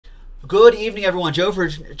Good evening, everyone. Joe for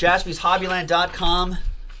JaspysHobbyland.com.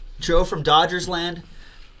 Joe from Dodgersland.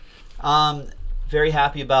 Very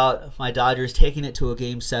happy about my Dodgers taking it to a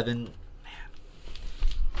Game 7. Man,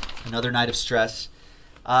 another night of stress.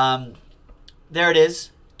 There it is.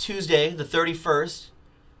 Tuesday, the 31st.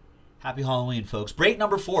 Happy Halloween, folks. Break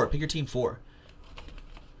number 4. Pick your team 4.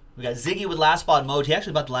 We got Ziggy with last spot emoji.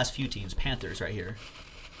 Actually, about the last few teams. Panthers right here.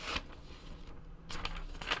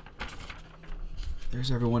 There's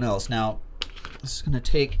everyone else. Now, this is going to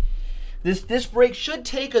take... This break should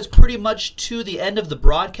take us pretty much to the end of the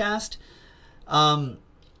broadcast. It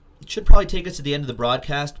should probably take us to the end of the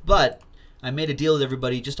broadcast, but I made a deal with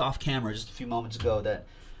everybody just off camera just a few moments ago that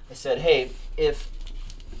I said, hey, if...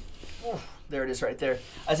 Oh, there it is right there.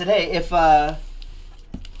 I said, hey, if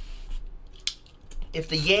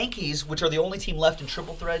the Yankees, which are the only team left in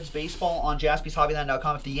Triple Threads baseball on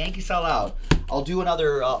JaspysHobbyland.com, if the Yankees sell out, I'll do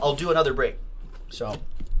another break. So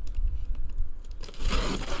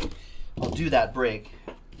I'll do that break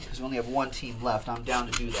because we only have one team left. I'm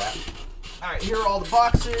down to do that. All right, here are all the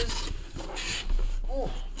boxes.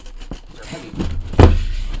 Oh, they're heavy.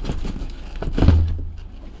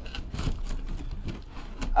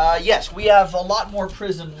 Yes, we have a lot more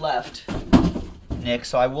Prizm left, Nick,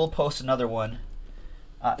 so I will post another one.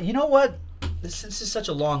 You know what? This is such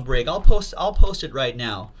a long break. I'll post it right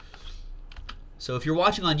now. So if you're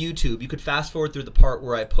watching on YouTube, you could fast forward through the part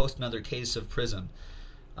where I post another case of Prizm.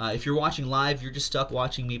 If you're watching live, you're just stuck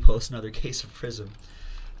watching me post another case of Prizm.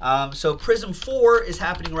 So Prizm 4 is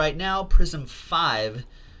happening right now. Prizm 5,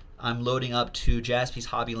 I'm loading up to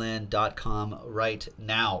JaspysHobbyland.com right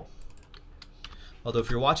now. Although if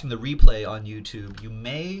you're watching the replay on YouTube, you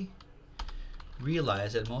may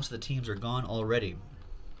realize that most of the teams are gone already.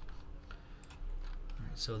 All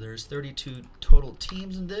right, so there's 32 total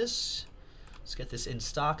teams in this. Let's get this in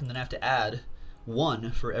stock, and then I have to add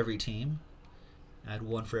 1 for every team. Add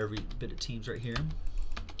 1 for every bit of teams right here.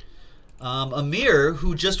 Amir,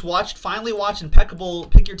 who just finally watched Impeccable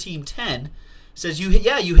Pick Your Team 10, says, you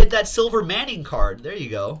hit that silver Manning card. There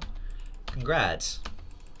you go. Congrats.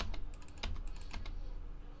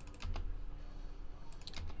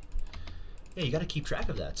 Yeah, you got to keep track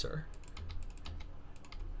of that, sir.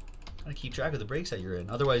 Got to keep track of the breaks that you're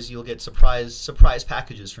in. Otherwise, you'll get surprise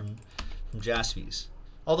packages from Jaspys.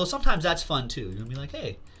 Although sometimes that's fun too. You'll be like,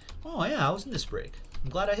 hey, oh yeah, I was in this break. I'm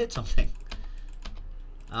glad I hit something.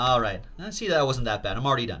 All right, see, that wasn't that bad. I'm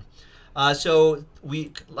already done. So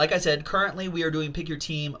like I said, currently we are doing Pick Your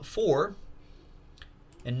Team 4,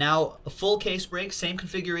 and now a full case break, same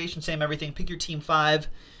configuration, same everything. Pick Your Team 5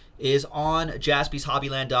 is on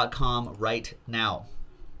JaspysHobbyland.com right now.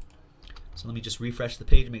 So let me just refresh the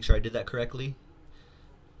page, make sure I did that correctly.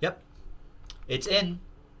 Yep, it's in.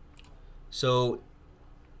 So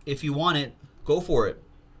if you want it, go for it.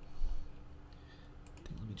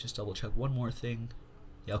 Let me just double check one more thing.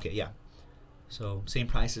 Yeah, okay, yeah. So same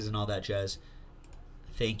prices and all that jazz.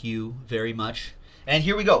 Thank you very much. And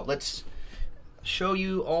here we go. Let's show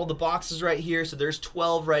you all the boxes right here. So there's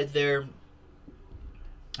 12 right there.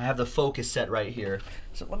 I have the focus set right here.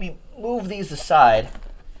 So let me move these aside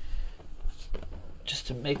just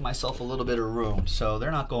to make myself a little bit of room. So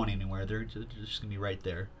they're not going anywhere. They're just going to be right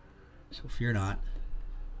there. So fear not. I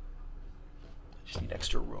just need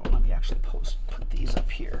extra room. Let me actually put these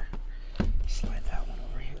up here. Slide that one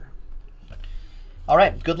over here. All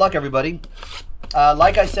right. Good luck, everybody.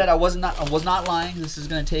 Like I said, I was not lying. This is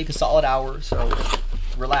going to take a solid hour. So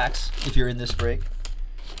relax if you're in this break.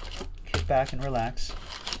 Kick back and relax.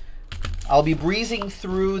 I'll be breezing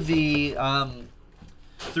through the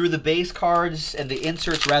base cards and the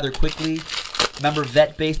inserts rather quickly. Remember,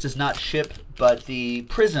 vet base does not ship, but the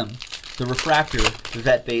Prizm, the refractor, the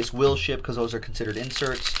vet base will ship because those are considered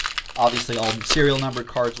inserts. Obviously, all serial numbered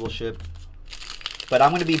cards will ship. But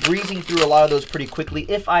I'm going to be breezing through a lot of those pretty quickly.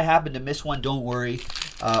 If I happen to miss one, don't worry.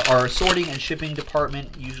 Our sorting and shipping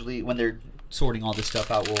department, usually when they're sorting all this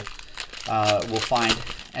stuff out, will find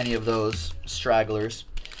any of those stragglers.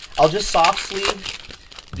 I'll just soft sleeve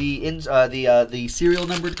the serial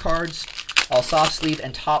numbered cards. I'll soft sleeve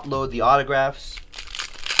and top load the autographs.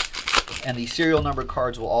 And the serial numbered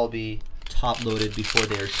cards will all be top loaded before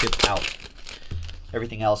they are shipped out.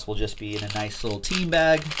 Everything else will just be in a nice little team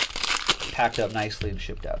bag, packed up nicely and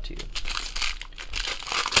shipped out to you.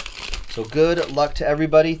 So good luck to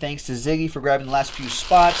everybody. Thanks to Ziggy for grabbing the last few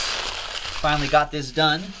spots. Finally got this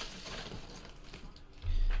done.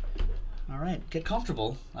 All right, get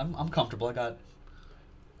comfortable. I'm comfortable. I got a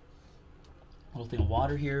little thing of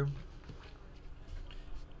water here.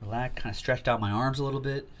 Relax, kind of stretched out my arms a little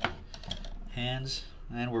bit. Hands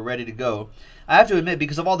And we're ready to go. I have to admit,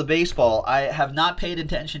 because of all the baseball, I have not paid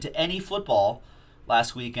attention to any football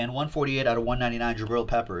last weekend. 148 out of 199 Jabril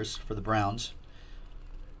Peppers for the Browns.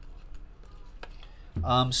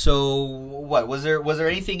 So what was there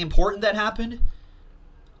anything important that happened?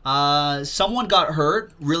 Someone got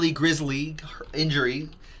hurt, really grisly injury.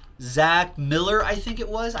 Zach Miller, I think it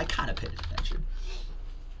was. I kind of paid attention.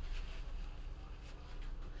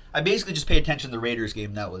 I basically just paid attention to the Raiders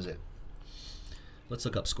game. That was it. Let's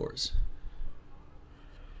look up scores.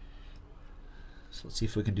 So let's see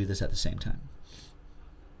if we can do this at the same time.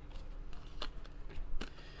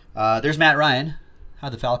 There's Matt Ryan.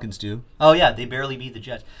 How'd the Falcons do? Oh, yeah, they barely beat the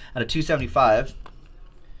Jets out of 275.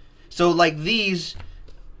 So, like, these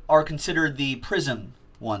are considered the Prizm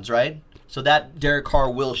ones, right? So that Derek Carr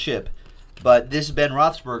will ship. But this Ben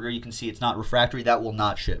Roethlisberger, you can see it's not refractory. That will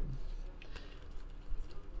not ship.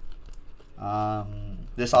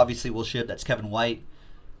 This obviously will ship. That's Kevin White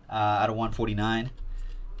out of 149.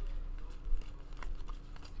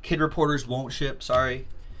 Kid Reporters won't ship. Sorry.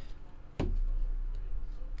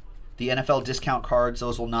 The NFL discount cards,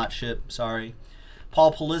 those will not ship. Sorry.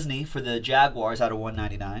 Paul Pelizny for the Jaguars out of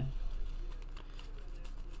 199.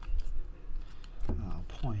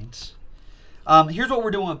 Points. Here's what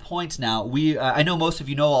we're doing with points now. I know most of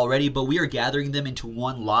you know already, but we are gathering them into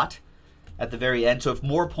one lot at the very end. So if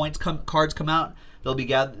more points cards come out, they'll be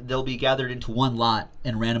gathered into one lot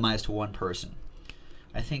and randomized to one person.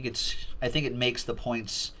 I think it makes the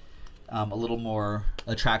points a little more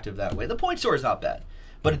attractive that way. The point store is not bad,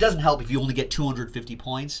 but it doesn't help if you only get 250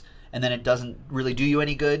 points and then it doesn't really do you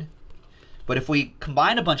any good. But if we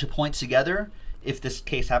combine a bunch of points together, if this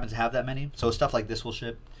case happens to have that many, so stuff like this will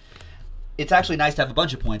ship. It's actually nice to have a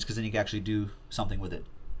bunch of points because then you can actually do something with it.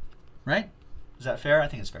 Right? Is that fair? I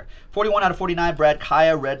think it's fair. 41 out of 49, Brad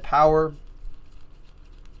Kaya, Red Power.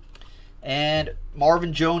 And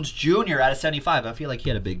Marvin Jones Jr. out of 75. I feel like he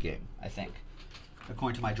had a big game, I think,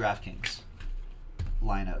 according to my DraftKings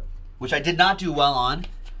lineup, which I did not do well on.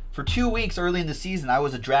 For 2 weeks early in the season, I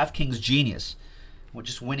was a DraftKings genius,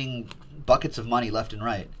 just winning buckets of money left and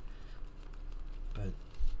right. But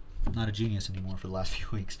I'm not a genius anymore for the last few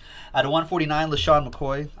weeks. Out of 149, LaShawn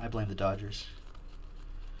McCoy. I blame the Dodgers.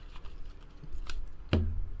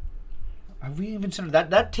 Are we even centered?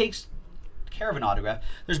 That takes care of an autograph.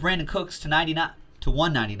 There's Brandon Cooks to 99 to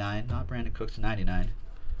 199. Not Brandon Cooks to 99.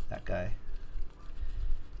 That guy.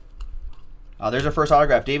 There's our first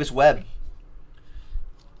autograph. Davis Webb.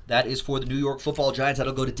 That is for the New York Football Giants.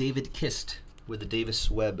 That'll go to David Kist with the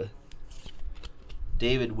Davis Webb.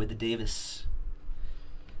 David with the Davis.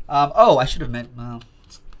 Oh, I should have meant. Well,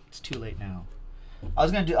 it's too late now.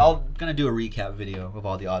 I'm gonna do a recap video of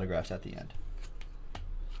all the autographs at the end,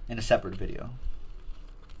 in a separate video.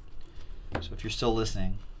 So if you're still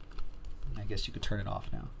listening, I guess you could turn it off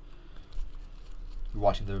now. You're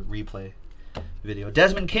watching the replay video.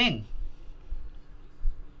 Desmond King.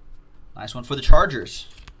 Nice one for the Chargers.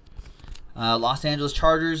 Los Angeles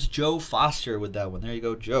Chargers, Joe Foster with that one. There you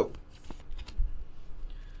go, Joe.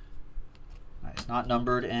 Nice, not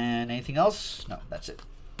numbered. And anything else? No, that's it.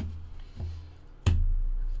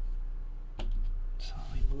 So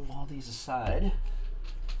let me move all these aside.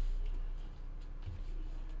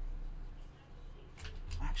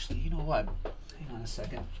 Actually, you know what? Hang on a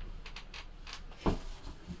second.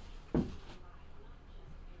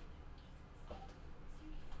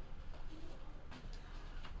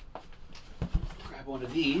 Grab one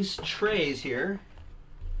of these trays here.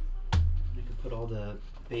 You can put all the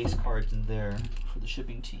base cards in there for the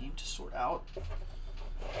shipping team to sort out.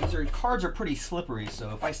 These cards are pretty slippery,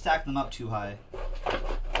 so if I stack them up too high,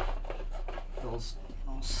 they'll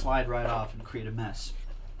slide right off and create a mess.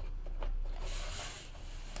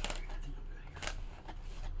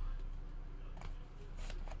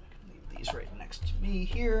 These right next to me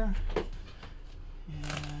here. And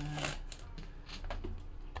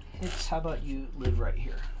Hits, how about you live right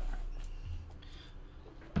here?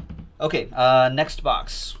 Okay, next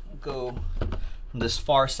box. We'll go from this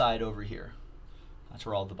far side over here. That's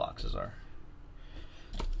where all the boxes are.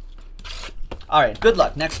 All right, good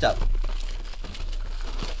luck. Next up.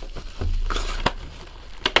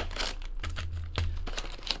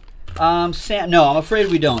 Sam, no, I'm afraid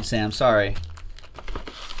we don't, Sam. Sorry.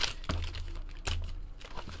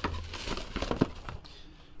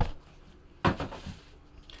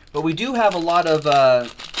 But we do have a lot of,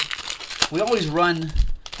 we always run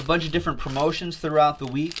a bunch of different promotions throughout the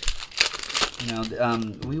week. You know,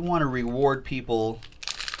 we want to reward people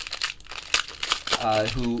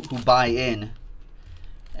who buy in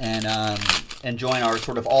and join our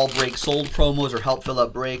sort of all break sold promos or help fill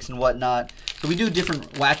up breaks and whatnot. So we do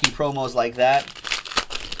different wacky promos like that.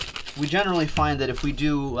 we generally find that if we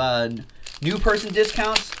do new person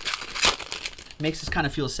discounts, it makes us kind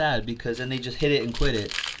of feel sad because then they just hit it and quit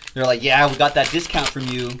it. They're like, yeah, we got that discount from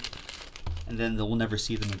you, and then we'll never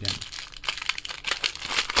see them again.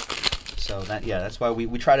 So that's why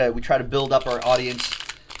we try to build up our audience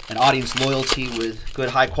and audience loyalty with good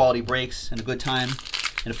high quality breaks and a good time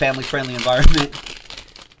in a family friendly environment.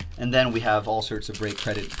 And then we have all sorts of break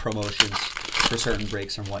credit promotions for certain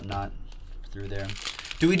breaks and whatnot through there.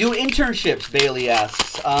 Do we do internships, Bailey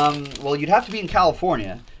asks. Well, you'd have to be in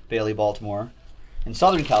California, Bailey Baltimore, in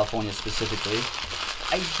Southern California specifically.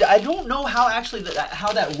 I don't know how actually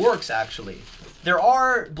how that works actually. There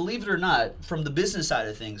are, believe it or not, from the business side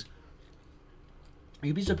of things,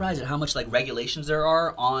 you'd be surprised at how much like regulations there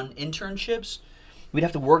are on internships. We'd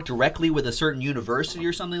have to work directly with a certain university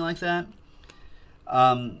or something like that.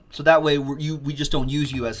 So that way we just don't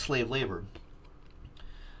use you as slave labor.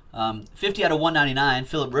 50 out of 199,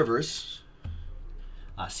 Phillip Rivers.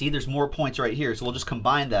 See, there's more points right here, so we'll just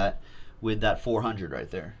combine that with that 400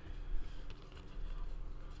 right there.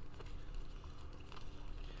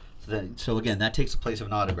 So again, that takes the place of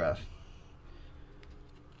an autograph.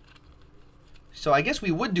 So I guess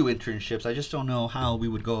we would do internships. I just don't know how we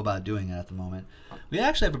would go about doing it at the moment. We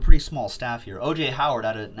actually have a pretty small staff here. O.J. Howard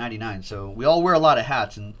out of 99. So we all wear a lot of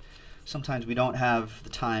hats, and sometimes we don't have the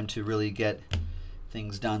time to really get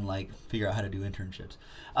things done, like figure out how to do internships.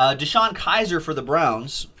 Deshaun Kaiser for the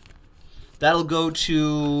Browns. That'll go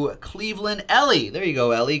to Cleveland. Ellie. There you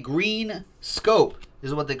go, Ellie. Green Scope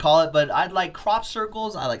is what they call it. But I'd like crop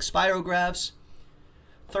circles. I like spirographs.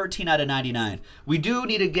 13 out of 99. We do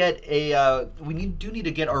need to get a do need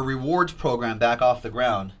to get our rewards program back off the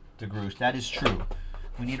ground, DeGroosh. That is true.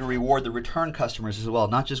 We need to reward the return customers as well,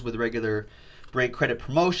 not just with regular break credit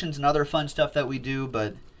promotions and other fun stuff that we do,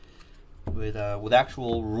 but with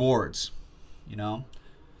actual rewards, you know,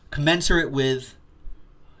 commensurate with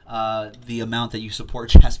the amount that you support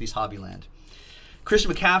Jaspys Hobbyland.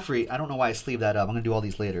 Christian McCaffrey. I don't know why I sleeved that up. I'm gonna do all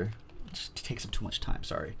these later. It just takes up too much time.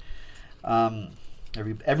 Sorry.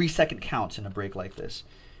 Every second counts in a break like this.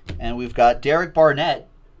 And we've got Derek Barnett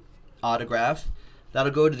autograph.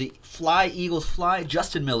 That'll go to the Fly Eagles Fly.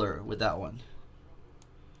 Justin Miller with that one.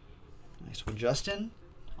 Nice one, Justin.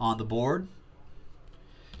 On the board.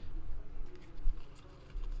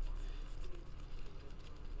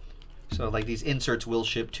 So like these inserts will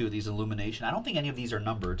ship to these Illumination. I don't think any of these are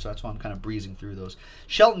numbered, so that's why I'm kind of breezing through those.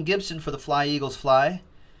 Shelton Gibson for the Fly Eagles Fly.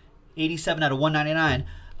 87 out of 199.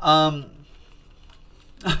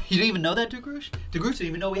 You didn't even know that, DeGroosh? DeGroosh didn't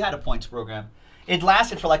even know we had a points program. It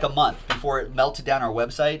lasted for like a month before it melted down our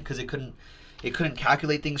website because it couldn't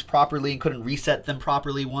calculate things properly and couldn't reset them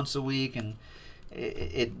properly once a week, and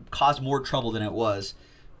it caused more trouble than it was.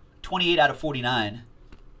 28 out of 49.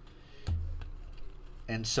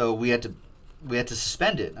 And so we had to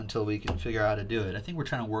suspend it until we can figure out how to do it. I think we're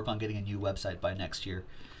trying to work on getting a new website by next year,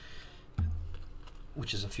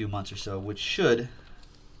 which is a few months or so, which should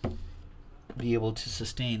be able to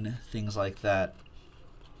sustain things like that.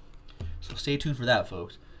 So stay tuned for that,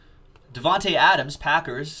 folks. Devontae Adams,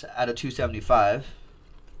 Packers, out of 275.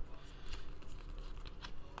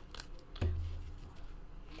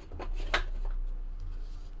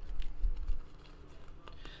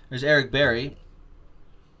 There's Eric Berry,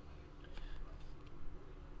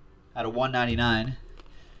 out of 199.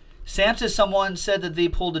 Sam says someone said that they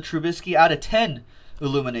pulled a Trubisky out of 10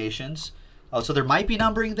 Illuminations. Oh, so there might be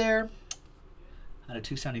numbering there. Out of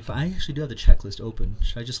 275. I actually do have the checklist open.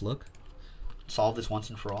 Should I just look? Solve this once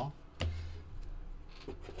and for all?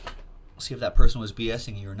 See if that person was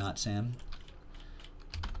BSing you or not, Sam.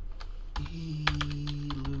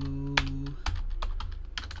 I'm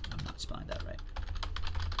not spelling that right.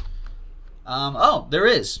 Oh, there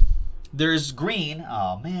is. There's green.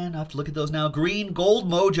 Oh, man, I have to look at those now. Green, Gold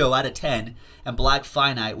Mojo out of 10, and Black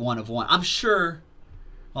Finite 1 of 1. I'm sure.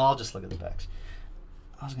 Well, I'll just look at the backs.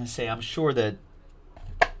 I was going to say, I'm sure that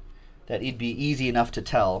it'd be easy enough to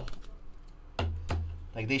tell.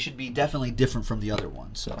 Like, they should be definitely different from the other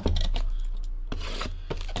ones, so.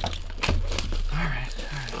 All right.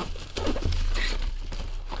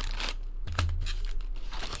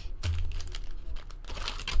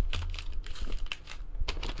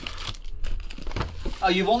 Oh,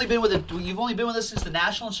 you've only been with us since the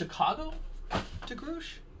National in Chicago,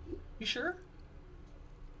 DeGroosh? You sure?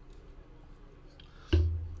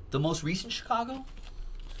 The most recent Chicago?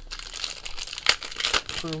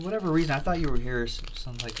 For whatever reason, I thought you were here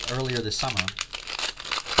like earlier this summer.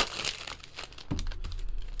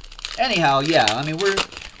 Anyhow, yeah, I mean,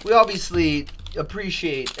 we obviously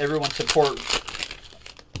appreciate everyone's support,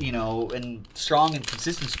 you know, and strong and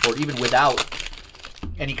consistent support, even without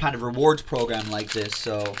any kind of rewards program like this.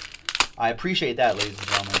 So I appreciate that, ladies and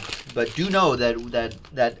gentlemen. But do know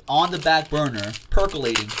that on the back burner,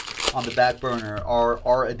 percolating on the back burner,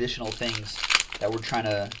 are additional things that we're trying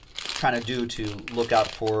to do to look out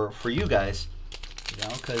for you guys. You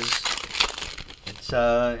know, because it's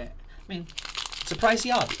I mean, it's a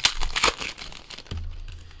pricey hobby.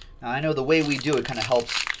 Now, I know the way we do it kind of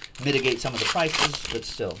helps mitigate some of the prices, but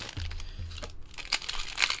still.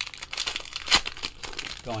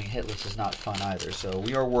 Going hitless is not fun either, so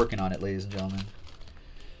we are working on it, ladies and gentlemen.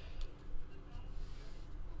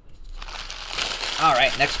 All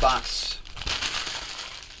right, next box.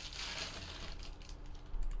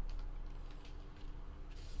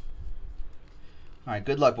 All right,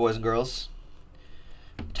 good luck, boys and girls.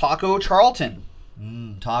 Taco Charlton.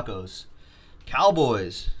 Tacos.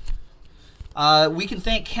 Cowboys. We can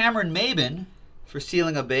thank Cameron Maben for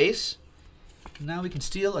stealing a base. Now we can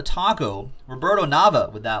steal a taco. Roberto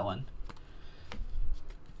Nava with that one.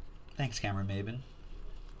 Thanks, Cameron Maben.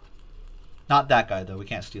 Not that guy, though. We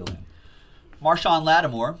can't steal him. Marshawn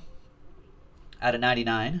Lattimore out of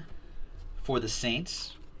 99 for the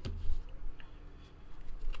Saints.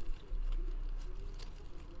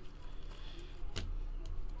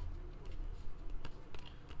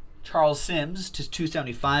 Charles Sims to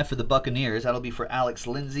 275 for the Buccaneers. That'll be for Alex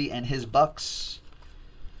Lindsay and his Bucks.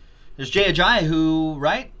 There's Jay Ajayi, who,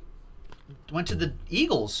 right, went to the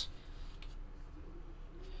Eagles.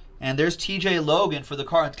 And there's TJ Logan for the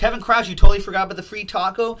Cardinals. Kevin Crouch, you totally forgot about the free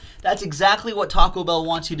taco? That's exactly what Taco Bell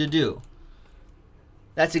wants you to do.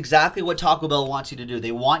 That's exactly what Taco Bell wants you to do.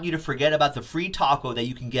 They want you to forget about the free taco that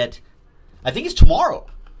you can get, I think it's tomorrow.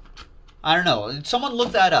 I don't know. Someone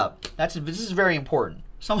look that up. This is very important.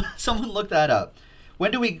 Someone look that up.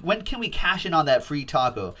 When can we cash in on that free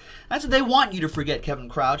taco? That's what they want you to forget, Kevin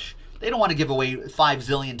Crouch. They don't want to give away 5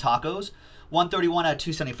 zillion tacos. 131 out of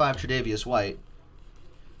 275, Tre'Davious White.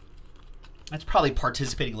 That's probably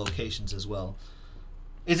participating locations as well.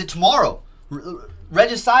 Is it tomorrow?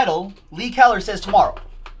 Regicidal, Lee Keller says tomorrow.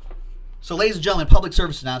 So, ladies and gentlemen, public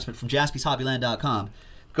service announcement from JaspysHobbyland.com.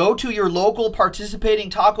 Go to your local participating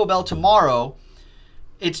Taco Bell tomorrow.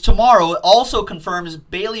 It's tomorrow. It also confirms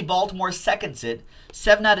Bailey Baltimore seconds it.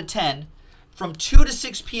 7 out of 10. From 2 to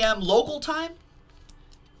 6 p.m. local time.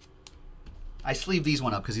 I sleeve these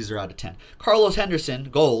one up because these are out of 10. Carlos Henderson,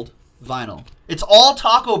 gold, vinyl. It's all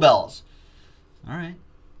Taco Bells. All right.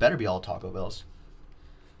 Better be all Taco Bells.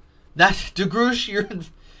 That, DeGroosh, you're in.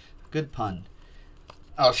 Good pun.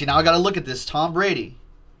 Oh, see, now I got to look at this. Tom Brady.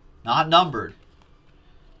 Not numbered.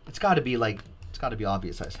 It's got to be like, it's got to be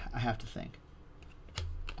obvious. I have to think.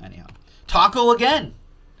 Anyhow. Taco again.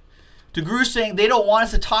 DeGroosh saying they don't want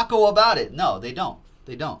us to taco about it. No, they don't.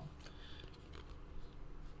 They don't.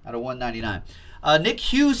 Out of 199. Nick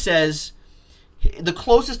Hughes says, the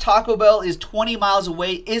closest Taco Bell is 20 miles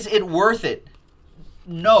away. Is it worth it?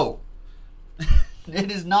 No.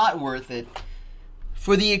 It is not worth it.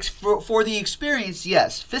 For the experience,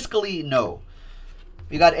 yes. Fiscally, no.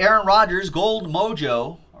 We got Aaron Rodgers, Gold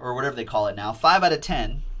Mojo, or whatever they call it now. 5 out of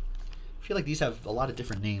 10. I feel like these have a lot of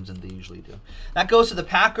different names than they usually do. That goes to the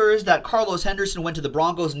Packers. That Carlos Henderson went to the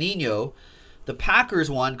Broncos. Nino. The Packers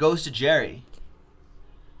one goes to Jerry.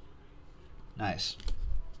 Nice.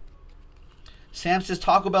 Sam says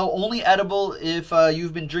Taco Bell only edible if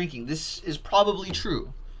you've been drinking. This is probably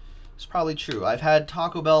true. It's probably true. I've had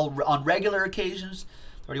Taco Bell on regular occasions.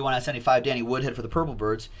 31 out of 75. Danny Woodhead for the Purple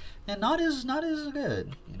Birds, and not as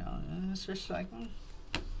good. You know, it's just like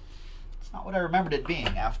it's not what I remembered it being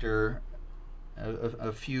after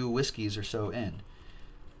a few whiskeys or so in.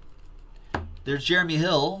 There's Jeremy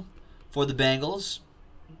Hill for the Bengals.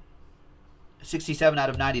 67 out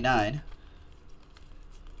of 99.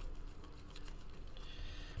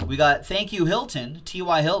 We got Thank You Hilton,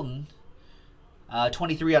 T.Y. Hilton,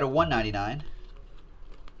 23 out of 199.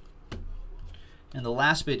 And the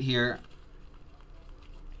last bit here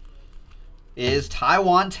is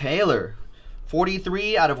Taiwan Taylor,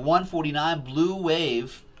 43 out of 149, Blue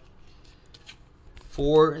Wave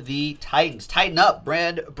for the Titans. Tighten up,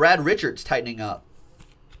 Brad Richards tightening up.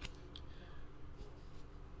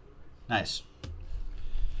 Nice.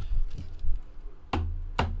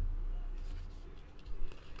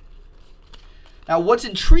 Now, what's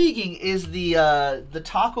intriguing is the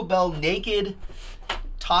Taco Bell naked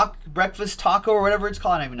breakfast taco or whatever it's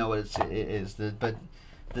called. I don't even know what it is. But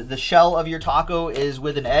the shell of your taco is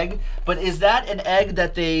with an egg. But is that an egg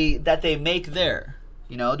that they make there?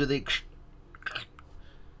 You know, do they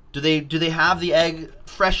have the egg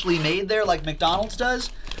freshly made there like McDonald's does,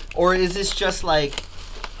 or is this just like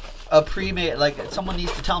a pre-made? Like, someone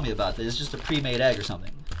needs to tell me about this. It's just a pre-made egg or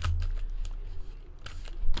something.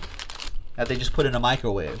 that they just put in a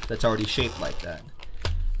microwave that's already shaped like that.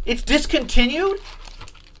 It's discontinued?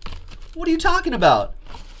 What are you talking about?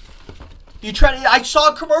 You try to, I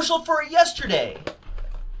saw a commercial for it yesterday.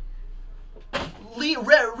 Real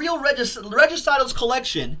Regicidals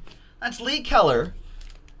Collection. That's Lee Keller,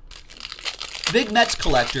 big Mets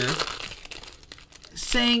collector,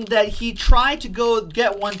 saying that he tried to go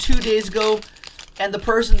get one 2 days ago and the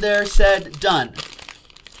person there said done.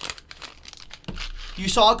 You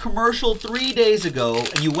saw a commercial 3 days ago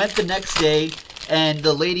and you went the next day and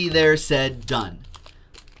the lady there said done.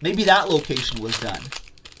 Maybe that location was done.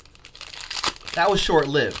 That was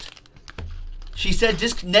short-lived. She said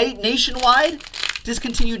nationwide,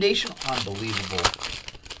 discontinued nation. Unbelievable.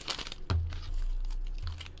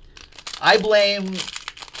 I blame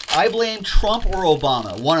Trump or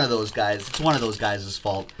Obama. One of those guys. It's one of those guys'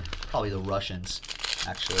 fault. Probably the Russians,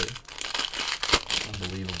 actually.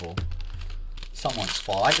 Unbelievable. Someone's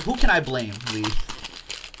fault. Who can I blame, Lee?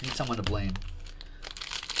 I need someone to blame.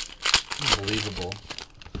 Unbelievable.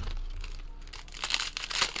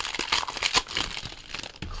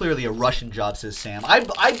 Clearly a Russian job, says Sam. I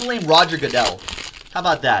blame Roger Goodell. How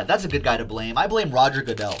about that? That's a good guy to blame. I blame Roger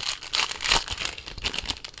Goodell.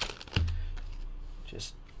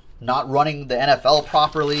 Just not running the NFL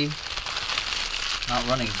properly. Not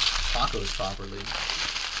running tacos properly.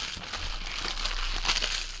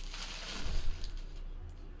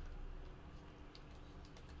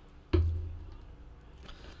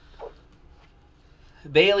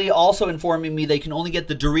 Bailey also informing me they can only get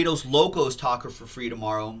the Doritos Locos Taco for free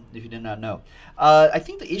tomorrow, if you did not know. I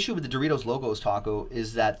think the issue with the Doritos Locos Taco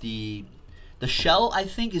is that the shell, I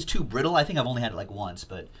think, is too brittle. I think I've only had it like once,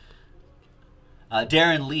 but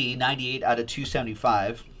Darren Lee, 98 out of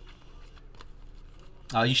 275.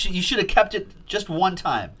 You should have kept it just one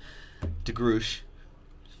time, DeGroosh.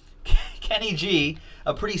 Kenny G,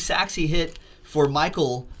 a pretty sexy hit for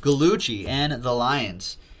Michael Gallucci and the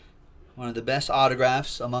Lions. One of the best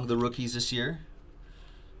autographs among the rookies this year.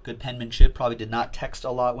 Good penmanship. Probably did not text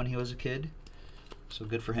a lot when he was a kid. So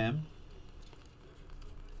good for him.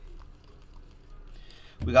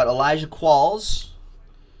 We got Elijah Qualls.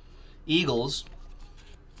 Eagles.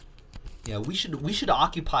 Yeah, we should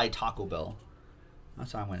occupy Taco Bell.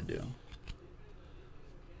 That's what I'm going to do.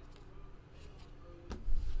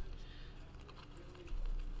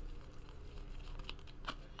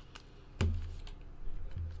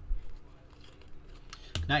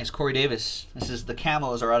 Nice, Corey Davis. This is the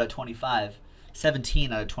camos are out of 25.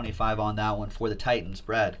 17 out of 25 on that one for the Titans.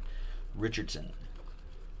 Brad Richardson.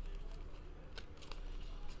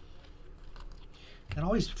 That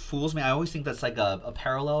always fools me. I always think that's like a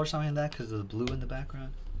parallel or something like that because of the blue in the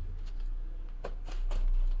background.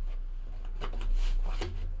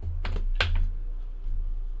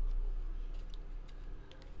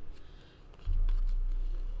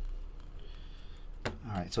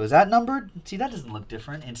 Alright, so is that numbered? See, that doesn't look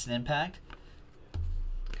different. Instant Impact.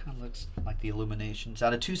 Kind of looks like the Illuminations.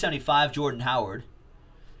 Out of 275, Jordan Howard.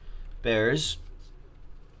 Bears.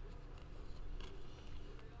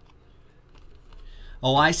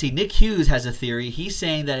 Oh, I see. Nick Hughes has a theory. He's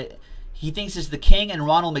saying that he thinks it's the King and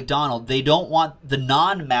Ronald McDonald. They don't want the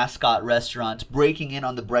non-mascot restaurants breaking in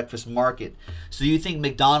on the breakfast market. So you think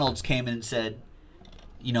McDonald's came in and said,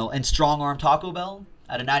 you know, and strong-arm Taco Bell?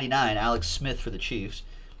 Out of 99, Alex Smith for the Chiefs.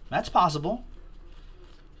 That's possible.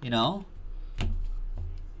 You know,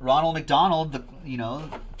 Ronald McDonald, you know,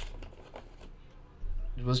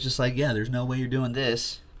 it was just like, yeah, there's no way you're doing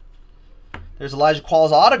this. There's Elijah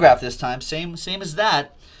Qualls' autograph this time. Same as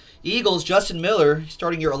that. Eagles, Justin Miller,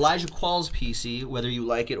 starting your Elijah Qualls PC, whether you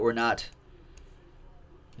like it or not.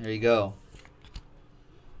 There you go.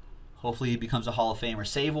 Hopefully he becomes a Hall of Famer.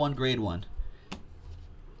 Save one, grade one.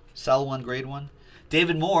 Sell one, grade one.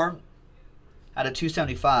 David Moore, out of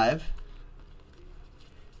 275.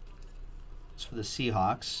 It's for the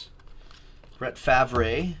Seahawks. Brett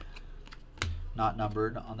Favre, not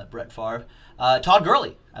numbered on that Brett Favre. Todd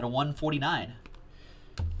Gurley, out of 149.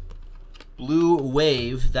 Blue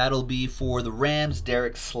Wave, that'll be for the Rams.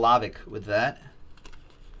 Derek Slavic with that.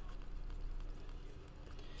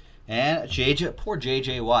 And poor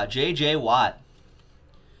J.J. Watt. J.J. Watt,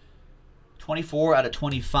 24 out of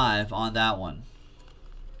 25 on that one.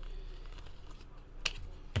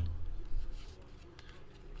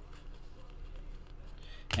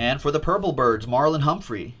 And for the Purple Birds, Marlon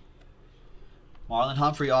Humphrey. Marlon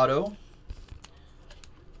Humphrey auto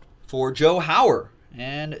for Joe Hauer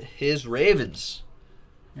and his Ravens.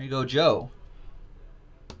 There you go, Joe.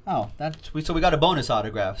 Oh, so we got a bonus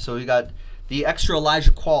autograph. So we got the extra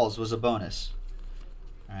Elijah Qualls was a bonus.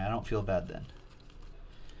 All right, I don't feel bad then.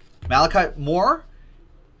 Malachi Moore,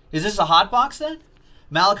 Is this a hot box then?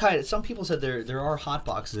 Malachi, some people said there are hot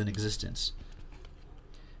boxes in existence.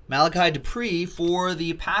 Malachi Dupree for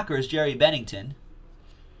the Packers, Jerry Bennington.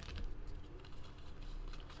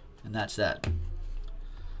 And that's that.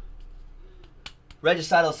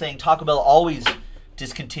 Regicidal saying Taco Bell always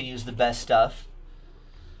discontinues the best stuff.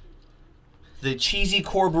 The Cheesy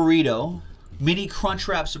Core Burrito, Mini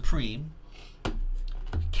Crunchwrap Supreme.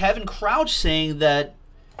 Kevin Crouch saying that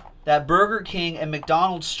Burger King and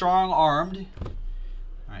McDonald's strong-armed. All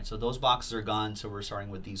right, so those boxes are gone, so we're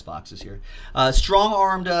starting with these boxes here.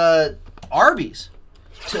 Strong-armed Arby's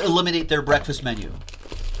to eliminate their breakfast menu.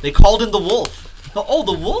 They called in the wolf. Oh,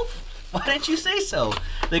 the wolf? Why didn't you say so?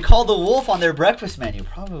 They called the wolf on their breakfast menu,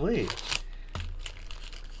 probably.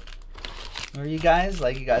 Are you guys?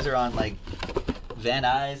 Like, you guys are on, like, Van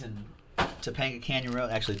Nuys and Topanga Canyon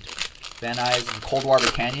Road. Actually, Van Nuys and Coldwater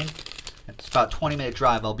Canyon. It's about a 20-minute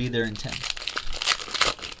drive. I'll be there in 10.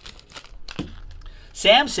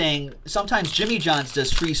 Sam saying, sometimes Jimmy John's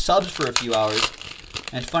does free subs for a few hours.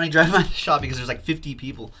 And it's funny driving by the shop because there's like 50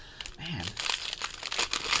 people. Man.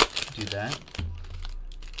 Do that.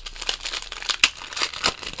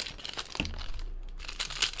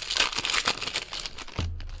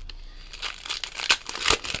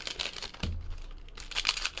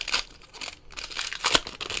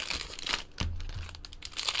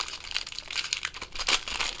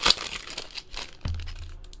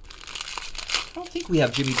 I don't think we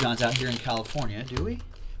have Jimmy John's out here in California, do we?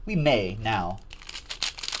 We may now.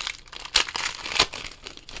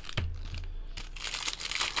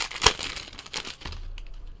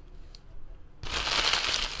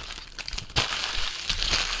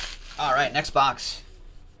 All right, next box.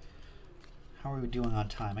 How are we doing on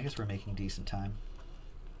time? I guess we're making decent time.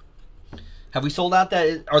 Have we sold out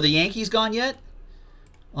that? Are the Yankees gone yet?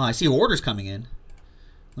 Oh, I see orders coming in.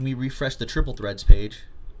 Let me refresh the Triple Threads page.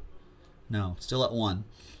 No, still at 1.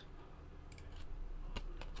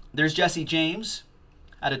 There's Jesse James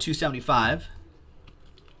out of 275.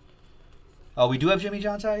 Oh, we do have Jimmy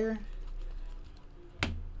John's out here?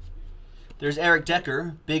 There's Eric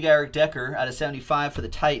Decker, big Eric Decker out of 75 for the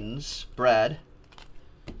Titans. Brad.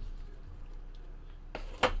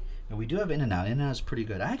 And we do have In-N-Out. In-N-Out is pretty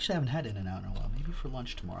good. I actually haven't had In-N-Out in a while. Maybe for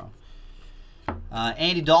lunch tomorrow.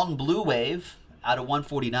 Andy Dalton Blue Wave out of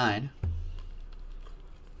 149.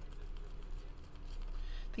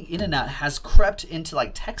 I think In-N-Out has crept into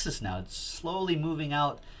like Texas now. It's slowly moving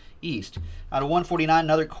out east. Out of 149,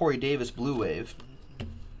 another Corey Davis Blue Wave.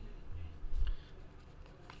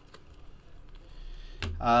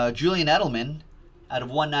 Julian Edelman out of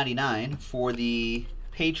 199 for the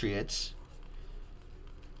Patriots.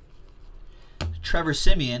 Trevor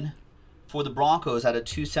Siemian for the Broncos out of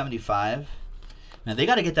 275. Now they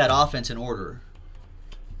got to get that offense in order.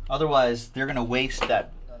 Otherwise, they're going to waste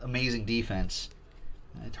that amazing defense.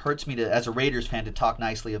 It hurts me to, as a Raiders fan, to talk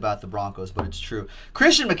nicely about the Broncos, but it's true.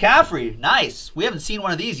 Christian McCaffrey, nice. We haven't seen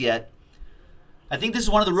one of these yet. I think this is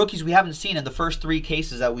one of the rookies we haven't seen in the first 3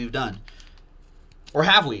 cases that we've done. Or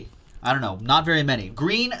have we? I don't know. Not very many.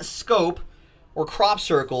 Green Scope or Crop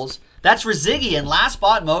Circles. That's for Ziggy and Last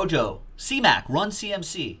Spot Mojo. C-Mac, Run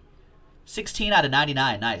CMC. 16 out of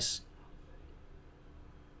 99. Nice.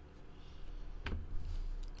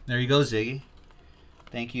 There you go, Ziggy.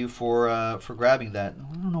 Thank you for grabbing that.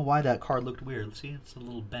 I don't know why that card looked weird. See, it's a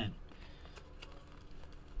little bent.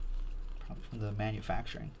 Probably from the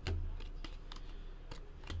manufacturing.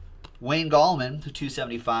 Wayne Gallman to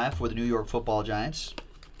 275 for the New York Football Giants.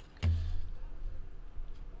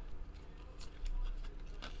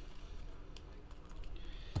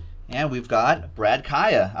 And we've got Brad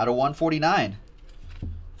Kaya out of 149.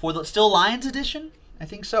 For the still Lions edition? I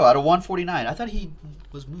think so, out of 149. I thought he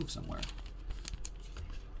was moved somewhere.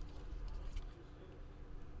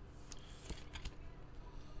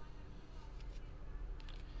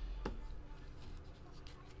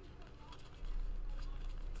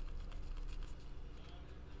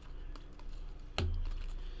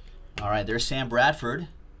 All right, there's Sam Bradford,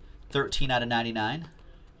 13 out of 99.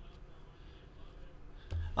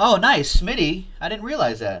 Oh, nice, Smitty. I didn't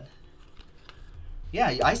realize that.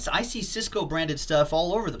 Yeah, I see Cisco branded stuff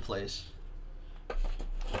all over the place.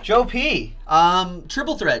 Joe P.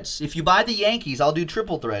 Triple Threads. If you buy the Yankees, I'll do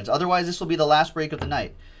Triple Threads. Otherwise, this will be the last break of the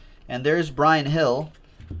night. And there's Brian Hill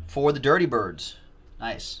for the Dirty Birds.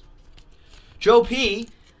 Nice. Joe P.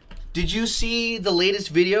 Did you see the latest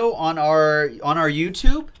video on our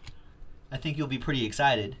YouTube? I think you'll be pretty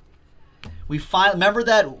excited. We remember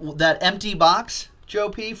that empty box, Joe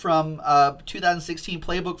P, from 2016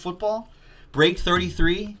 Playbook Football? Break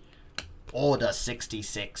 33. Oh, it does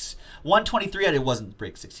 66. 123, it wasn't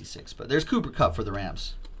break 66, but there's Cooper Kupp for the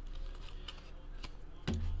Rams.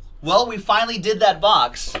 Well, we finally did that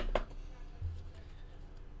box.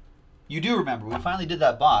 You do remember, we finally did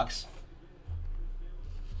that box.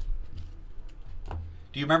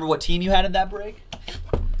 Do you remember what team you had in that break?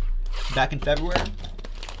 Back in February?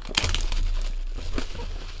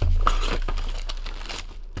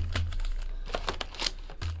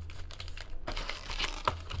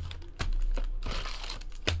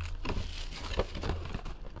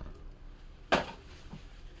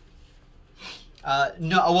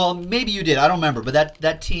 No, well, maybe you did. I don't remember, but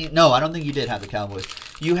that team. No, I don't think you did have the Cowboys.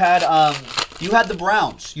 You had the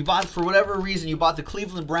Browns. You bought, for whatever reason, you bought the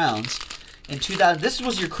Cleveland Browns in 2000. This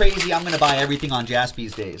was your crazy, I'm going to buy everything on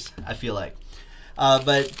Jaspys days, I feel like.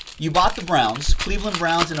 But you bought the Browns, Cleveland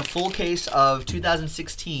Browns, in a full case of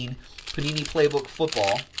 2016 Panini Playbook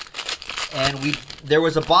football, and there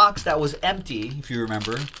was a box that was empty, if you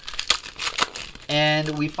remember,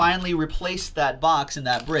 and we finally replaced that box in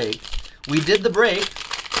that break. We did the break,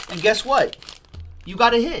 and guess what? You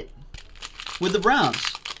got a hit with the Browns.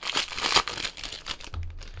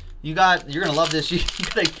 You're gonna love this. You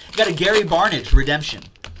got a Gary Barnidge redemption.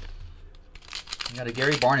 You got a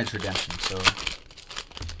Gary Barnidge redemption. So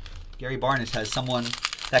Gary Barnidge has someone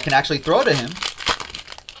that can actually throw to him.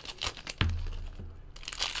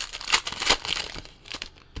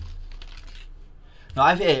 No,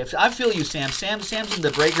 I feel you, Sam. Sam's in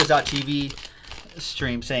the Breakers.tv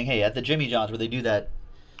stream saying, hey, at the Jimmy John's where they do that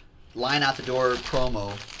line out the door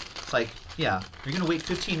promo, it's like, yeah, you're going to wait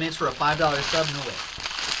 15 minutes for a $5 sub? No way.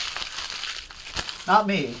 Not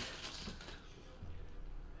me.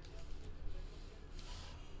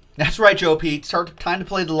 That's right, Joe Pete. Time to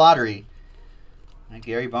play the lottery. And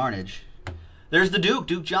Gary Barnidge. There's the Duke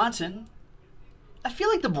Johnson. I feel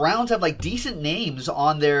like the Browns have like decent names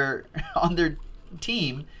on their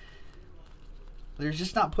team. They're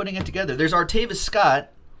just not putting it together. There's Artavis Scott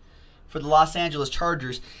for the Los Angeles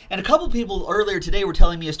Chargers. And a couple people earlier today were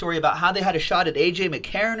telling me a story about how they had a shot at A.J.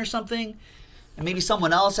 McCarron or something, and maybe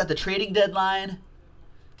someone else at the trading deadline,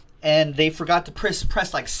 and they forgot to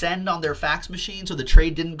press like send on their fax machine, so the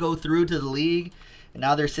trade didn't go through to the league. And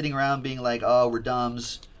now they're sitting around being like, oh, we're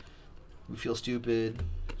dumbs. We feel stupid.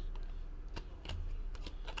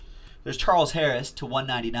 There's Charles Harris to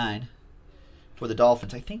 199 for the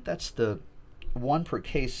Dolphins. I think that's the 1 per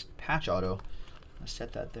case patch auto. I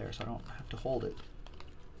set that there so I don't have to hold it.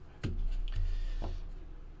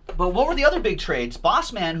 But what were the other big trades?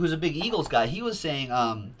 Bossman, who's a big Eagles guy, he was saying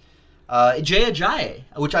Jay Ajayi,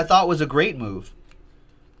 which I thought was a great move.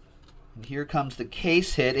 And here comes the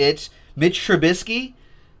case hit. It's Mitch Trubisky,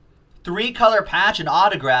 3-color patch and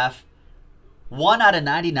autograph, 1 out of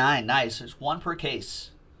 99. Nice. There's 1 per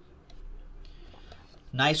case.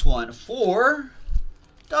 Nice one for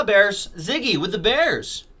the Bears. Ziggy with the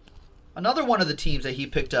Bears. Another one of the teams that he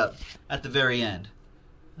picked up at the very end.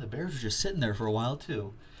 The Bears were just sitting there for a while,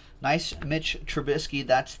 too. Nice Mitch Trubisky.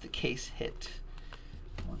 That's the case hit.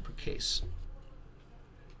 1 per case.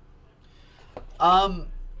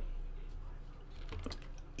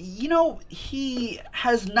 You know, he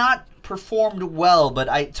has not performed well, but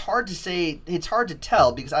it's hard to say. It's hard to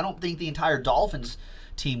tell because I don't think the entire Dolphins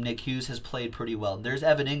team, Nick Hughes, has played pretty well. There's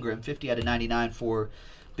Evan Ingram, 50 out of 99 for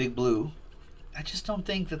Big Blue. I just don't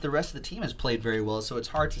think that the rest of the team has played very well, so it's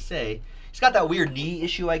hard to say. He's got that weird knee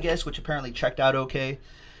issue, I guess, which apparently checked out okay.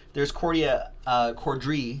 There's Cordray.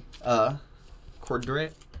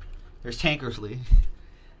 There's Tankersley.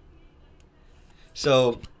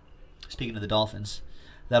 So, speaking of the Dolphins,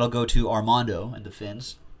 that'll go to Armando and the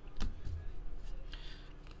Finns.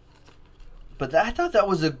 But I thought that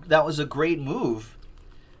was a great move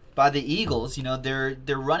by the Eagles. You know, their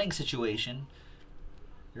running situation.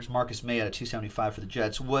 There's Marcus May at a 275 for the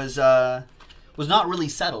Jets. Was not really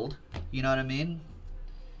settled. You know what I mean?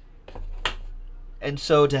 And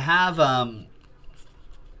so to have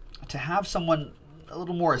someone a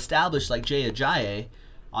little more established like Jay Ajayi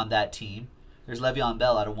on that team. There's Le'Veon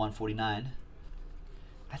Bell out of 149.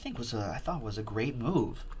 I thought was a great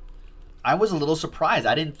move. I was a little surprised.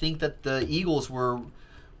 I didn't think that the Eagles were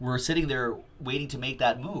sitting there waiting to make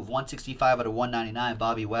that move. 165 out of 199.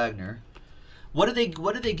 Bobby Wagner. What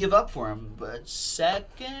did they give up for him? A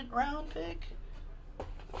second round pick?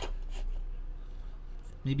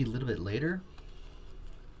 Maybe a little bit later.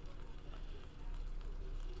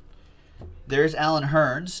 There's Allen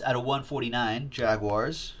Hurns out of 149,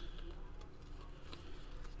 Jaguars.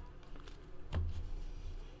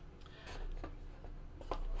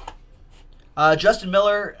 Justin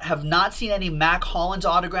Miller, have not seen any Mac Hollins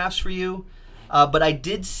autographs for you, but I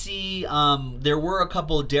did see there were a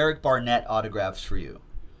couple Derek Barnett autographs for you.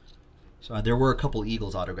 So there were a couple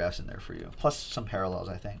Eagles autographs in there for you, plus some parallels,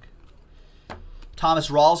 I think. Thomas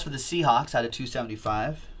Rawls for the Seahawks out of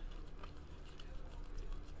 275.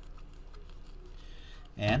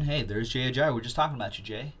 And, hey, there's Jay Ajayi. We were just talking about you,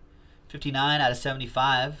 Jay. 59 out of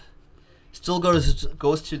 75. Still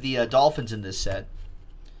goes to the Dolphins in this set.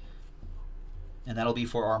 And that'll be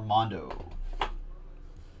for Armando. We'll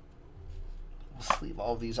sleeve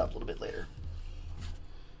all of these up a little bit later.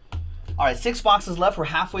 All right, 6 boxes left. We're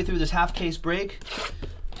halfway through this half-case break.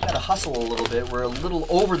 Got to hustle a little bit. We're a little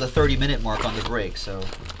over the 30-minute mark on the break, so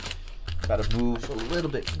got to move a little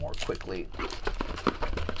bit more quickly.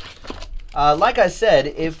 Like I said,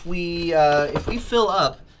 if we fill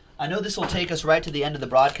up, I know this will take us right to the end of the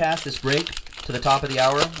broadcast, this break, to the top of the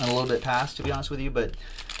hour, and a little bit past, to be honest with you, but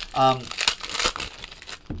I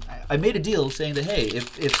made a deal saying that, hey,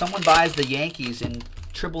 if someone buys the Yankees in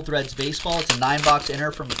Triple Threads Baseball, it's a 9-box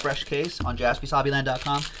inner from a fresh case on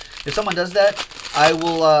JaspysHobbyland.com. If someone does that, I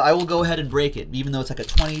will go ahead and break it, even though it's like a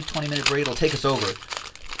 20-minute break. It'll take us over,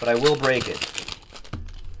 but I will break it.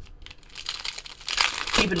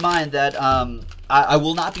 Keep in mind that I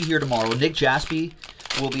will not be here tomorrow. Nick Jaspy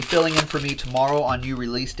will be filling in for me tomorrow on new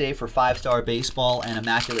release day for 5-Star Baseball and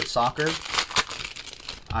Immaculate Soccer.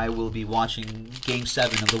 I will be watching Game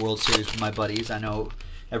 7 of the World Series with my buddies. I know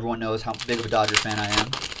everyone knows how big of a Dodger fan I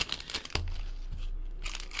am.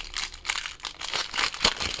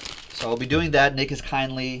 So I'll be doing that. Nick has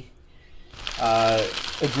kindly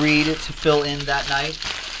agreed to fill in that night.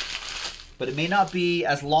 But it may not be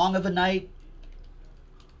as long of a night.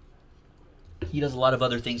 He does a lot of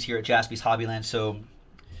other things here at Jaspys Hobbyland, so...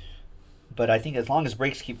 But I think as long as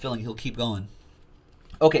breaks keep filling, he'll keep going.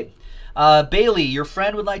 Okay. Bailey, your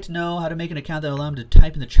friend would like to know how to make an account that will allow him to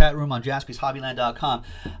type in the chat room on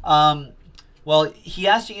JaspysHobbyland.com. Well, he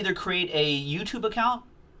has to either create a YouTube account,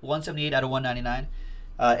 178 out of 199.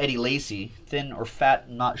 Eddie Lacy, thin or fat,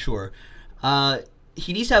 not sure.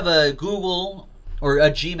 He needs to have a Google or a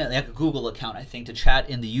Gmail, like a Google account, I think, to chat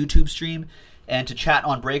in the YouTube stream. And to chat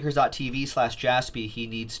on breakers.tv/Jaspy, he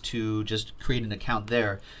needs to just create an account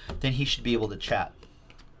there. Then he should be able to chat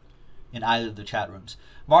in either of the chat rooms.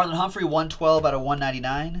 Marlon Humphrey, 112 out of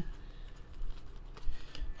 199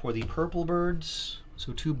 for the Purple Birds.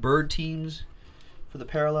 So 2 bird teams for the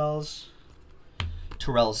parallels.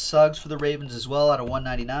 Terrell Suggs for the Ravens as well out of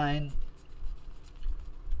 199.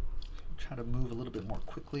 Try to move a little bit more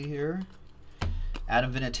quickly here.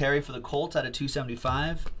 Adam Vinatieri for the Colts out of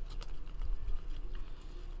 275.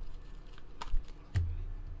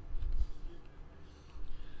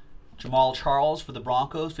 Jamal Charles for the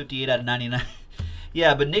Broncos, 58 out of 99.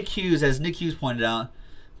 Yeah, but Nick Hughes, as Nick Hughes pointed out,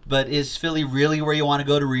 but is Philly really where you want to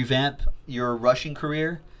go to revamp your rushing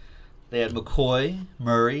career? They had McCoy,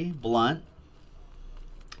 Murray, Blunt.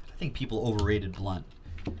 I think people overrated Blunt.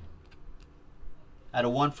 Out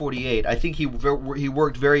of 148, I think he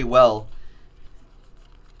worked very well,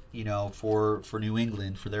 you know, for New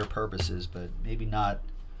England, for their purposes, but maybe not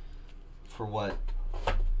for what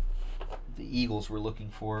the Eagles were looking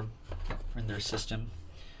for in their system.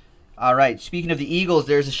 All right, speaking of the Eagles,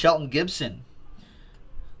 there's a Shelton Gibson.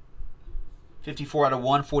 54 out of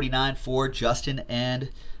 149 for Justin and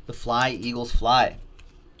the Fly Eagles Fly.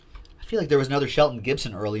 I feel like there was another Shelton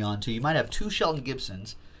Gibson early on, too. You might have 2 Shelton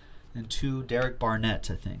Gibsons and 2 Derek Barnetts,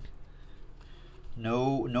 I think.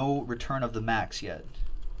 No return of the Max yet.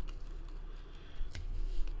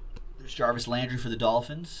 There's Jarvis Landry for the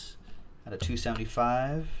Dolphins out of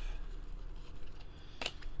 275.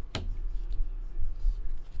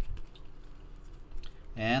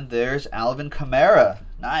 And there's Alvin Kamara.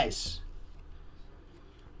 Nice.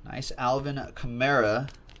 Nice Alvin Kamara.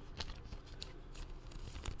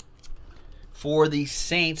 For the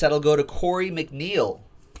Saints, that'll go to Corey McNeil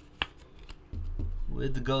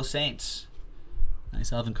with the Go Saints.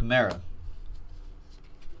 Nice Alvin Kamara.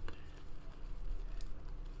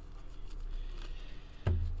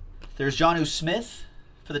 There's Jonnu Smith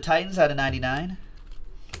for the Titans out of 99.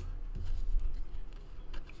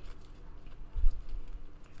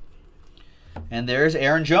 And there's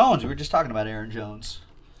Aaron Jones. We were just talking about Aaron Jones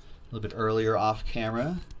a little bit earlier off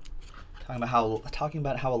camera. Talking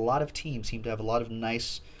about how a lot of teams seem to have a lot of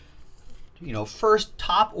nice, you know, first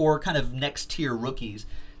top or kind of next tier rookies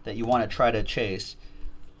that you want to try to chase.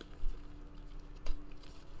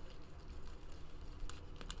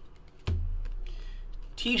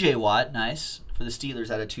 TJ Watt, nice, for the Steelers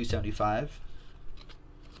out of 275.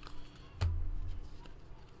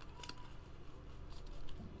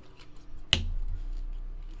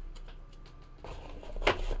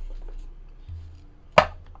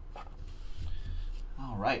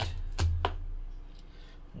 Right.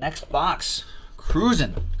 Next box.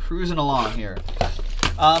 Cruising along here.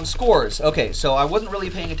 Scores. Okay, so I wasn't really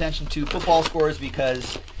paying attention to football scores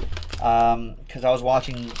because I was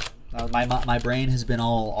watching. My brain has been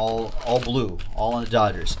all blue, all on the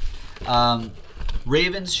Dodgers.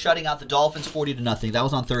 Ravens shutting out the Dolphins 40-0. That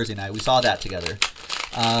was on Thursday night. We saw that together.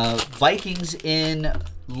 Vikings in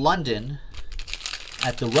London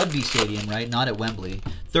at the Rugby Stadium, right? Not at Wembley.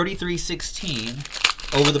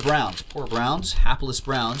 33-16 over the Browns. Poor Browns, hapless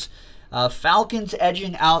Browns. Falcons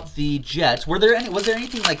edging out the Jets. Was there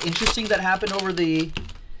anything like interesting that happened over the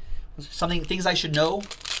things I should know,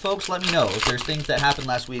 folks? Let me know if there's things that happened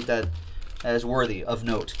last week that is worthy of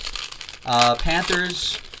note.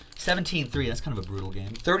 Panthers 17-3. That's kind of a brutal game.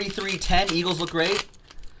 33-10. Eagles look great,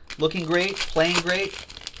 looking great, playing great.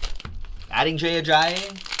 Adding Jay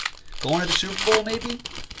Ajayi, going to the Super Bowl maybe.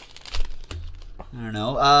 I don't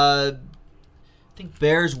know. I think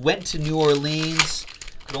Bears went to New Orleans.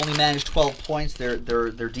 Could only manage 12 points. Their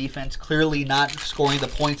defense clearly not scoring the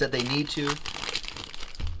points that they need to.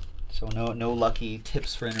 So no lucky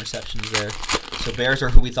tips for interceptions there. So Bears are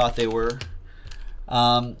who we thought they were.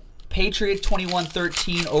 Patriots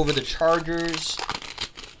 21-13 over the Chargers.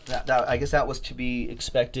 I guess that was to be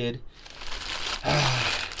expected.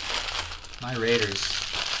 My Raiders.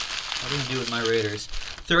 What do you do with my Raiders?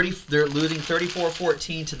 They're losing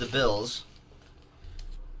 34-14 to the Bills.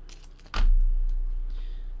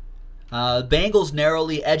 Bengals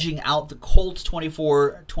narrowly edging out the Colts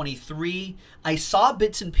 24-23. I saw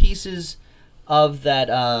bits and pieces of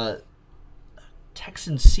that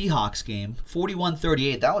Texans-Seahawks game,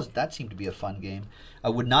 41-38. That seemed to be a fun game. I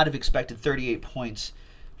would not have expected 38 points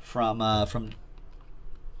from oh,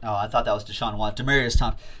 I thought that was Deshaun Watson.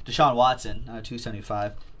 Deshaun Watson,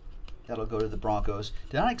 275. That'll go to the Broncos.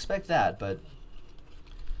 Did not expect that, but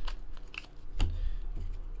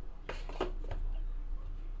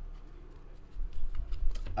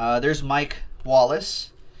there's Mike Wallace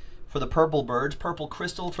for the Purple Birds. Purple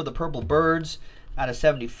Crystal for the Purple Birds out of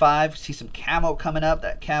 75. See some camo coming up.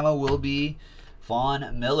 That camo will be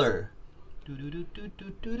Von Miller.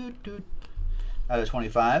 Out of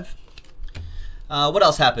 25. What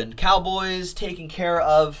else happened? Cowboys taking care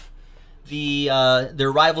of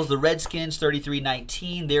their rivals, the Redskins,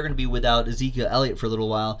 33-19. They're going to be without Ezekiel Elliott for a little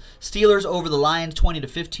while. Steelers over the Lions,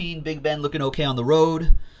 20-15. Big Ben looking okay on the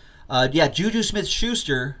road. Yeah, Juju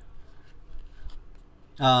Smith-Schuster.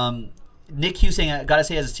 Nick Hughes saying, I gotta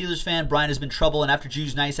say, as a Steelers fan, Brian has been trouble, and after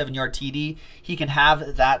Juju's 97-yard TD, he can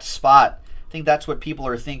have that spot. I think that's what people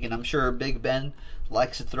are thinking. I'm sure Big Ben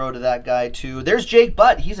likes to throw to that guy too. There's Jake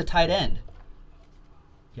Butt. He's a tight end.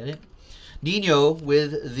 Get it? Nino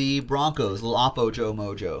with the Broncos, little Oppo Joe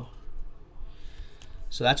Mojo.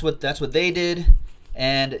 So that's what they did.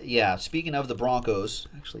 And yeah, speaking of the Broncos,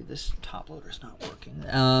 actually this top loader is not working.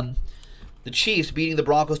 The Chiefs beating the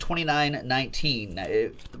Broncos 29-19. Now,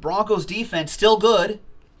 the Broncos defense still good,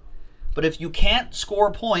 but if you can't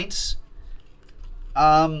score points,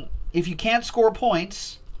 you're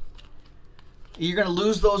going to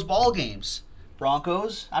lose those ball games.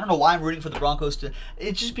 Broncos, I don't know why I'm rooting for the Broncos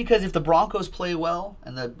it's just because if the Broncos play well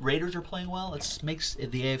and the Raiders are playing well, it makes the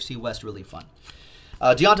AFC West really fun.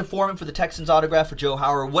 Deonta Foreman for the Texans autograph for Joe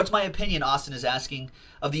Howard. What's my opinion, Austin is asking,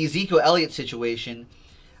 of the Ezekiel Elliott situation?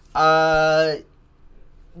 I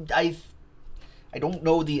don't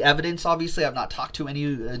know the evidence, obviously. I've not talked to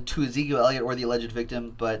to Ezekiel Elliott or the alleged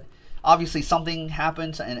victim, but obviously something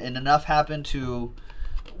happened and enough happened to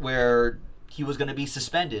where he was going to be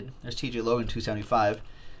suspended. There's TJ Logan, 275.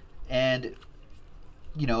 And,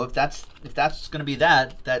 you know, if that's going to be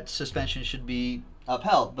that suspension should be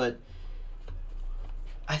upheld. But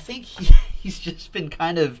I think he's just been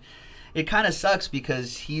it kind of sucks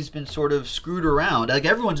because he's been sort of screwed around. Like,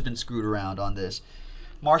 everyone's been screwed around on this.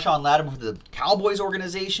 Marshawn Lattimore for the Cowboys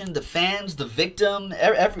organization, the fans, the victim,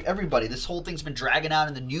 everybody. This whole thing's been dragging out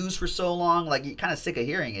in the news for so long. Like, you're kind of sick of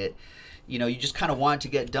hearing it. You know, you just kind of want it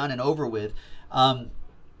to get done and over with.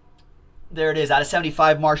 There it is, out of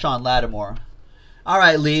 75, Marshawn Lattimore. All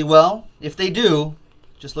right, Lee. Well, if they do,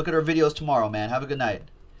 just look at our videos tomorrow, man. Have a good night.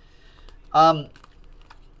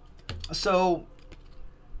 So,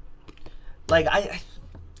 like,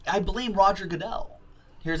 I blame Roger Goodell.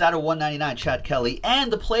 Here's out of 199, Chad Kelly,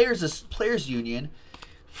 and the players union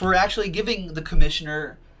for actually giving the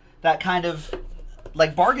commissioner that kind of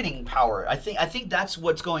like bargaining power. I think that's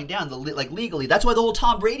what's going down. Legally, that's why the whole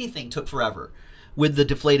Tom Brady thing took forever with the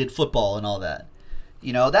deflated football and all that.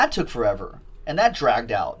 You know, that took forever and that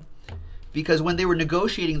dragged out because when they were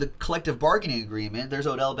negotiating the collective bargaining agreement, there's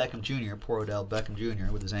Odell Beckham Jr. Poor Odell Beckham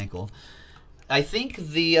Jr. with his ankle. I think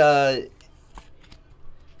it's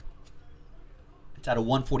out of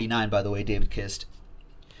 149, by the way, David Kist.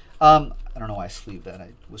 I don't know why I sleeved that. I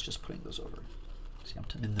was just putting those over. See, I'm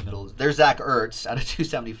in the middle. There's Zach Ertz out of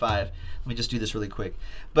 275. Let me just do this really quick.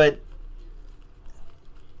 But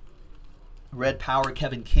Red Power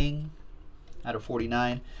Kevin King out of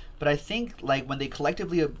 49. But I think like when they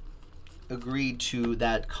collectively agreed to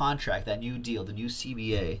that contract, that new deal, the new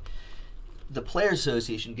CBA, the Players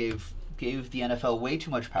Association gave the NFL way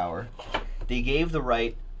too much power. They gave the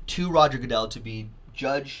right to Roger Goodell to be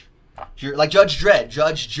judge, like Judge Dredd,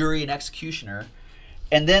 judge, jury, and executioner.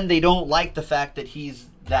 And then they don't like the fact that he's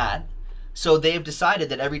that. So they've decided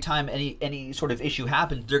that every time any sort of issue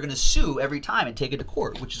happens, they're going to sue every time and take it to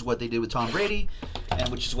court, which is what they did with Tom Brady, and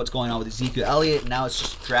which is what's going on with Ezekiel Elliott. And now it's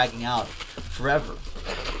just dragging out forever.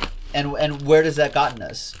 And where does that gotten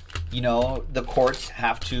us? You know, the courts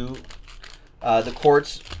have to. The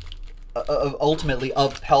courts ultimately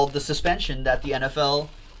upheld the suspension that the NFL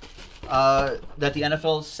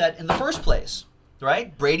set in the first place,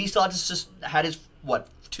 right? Brady still had his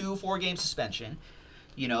 2-4 game suspension,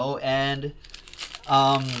 you know, and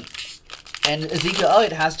Ezekiel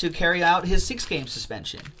Elliott has to carry out his 6-game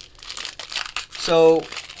suspension. So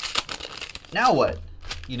now what?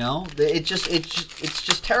 You know, it's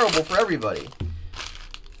just terrible for everybody.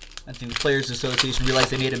 I think the Players Association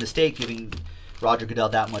realized they made a mistake giving Roger Goodell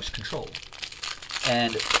that much control.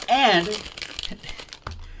 And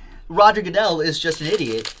Roger Goodell is just an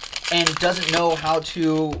idiot and doesn't know how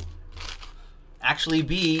to actually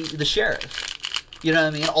be the sheriff. You know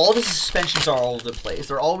what I mean? All of his suspensions are all over the place.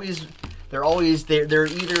 They're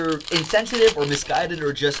either insensitive or misguided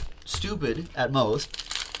or just stupid at most.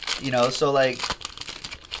 You know, so like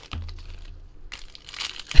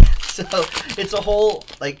so it's a whole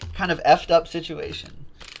like kind of effed up situation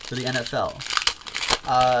for the NFL.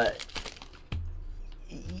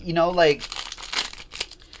 You know, like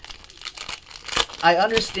I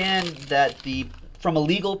understand that from a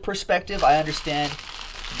legal perspective, I understand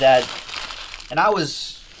that, and I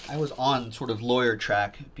was on sort of lawyer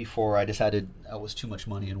track before I decided it was too much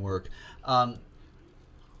money and work. From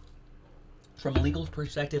a legal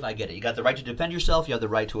perspective, I get it. You got the right to defend yourself. You have the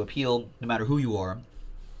right to appeal, no matter who you are.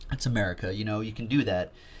 It's America, you know. You can do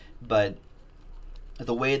that, but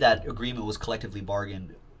the way that agreement was collectively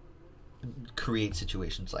bargained creates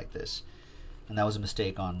situations like this, and that was a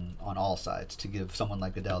mistake on all sides to give someone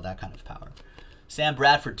like Goodell that kind of power. Sam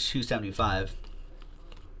Bradford 275.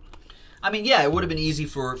 I mean, yeah, it would have been easy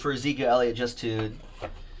for Ezekiel Elliott just to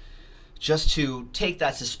take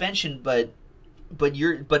that suspension, but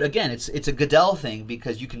again, it's a Goodell thing,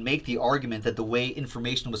 because you can make the argument that the way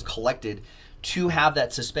information was collected to have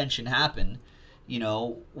that suspension happen, you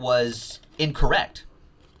know, was incorrect.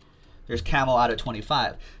 There's Camo out of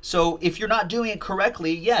 25. So if you're not doing it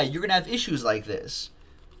correctly, yeah, you're gonna have issues like this.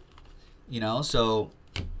 You know, so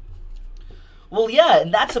well, yeah,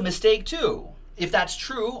 and that's a mistake too. If that's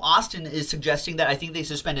true, Austin is suggesting that I think they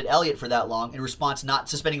suspended Elliott for that long in response not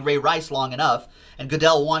suspending Ray Rice long enough, and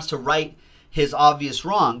Goodell wants to right his obvious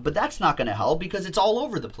wrong, but that's not going to help because it's all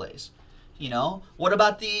over the place. You know, what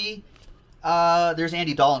about there's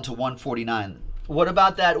Andy Dalton to 149. What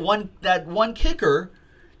about that one kicker,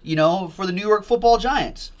 you know, for the New York Football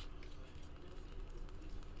Giants?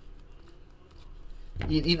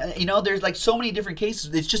 You know, there's like so many different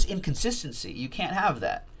cases. It's just inconsistency. You can't have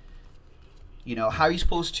that. You know, how are you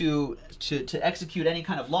supposed to execute any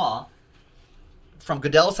kind of law from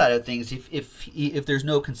Goodell's side of things if there's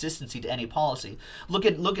no consistency to any policy? Look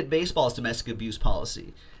at baseball's domestic abuse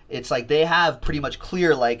policy. It's like they have pretty much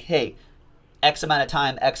clear, like, hey, X amount of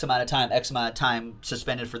time, X amount of time, X amount of time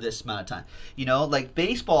suspended for this amount of time. You know, like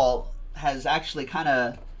baseball has actually kind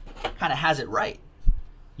of has it right.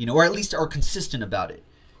 You know, or at least are consistent about it.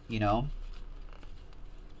 You know.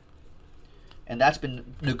 And that's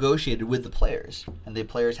been negotiated with the players. And the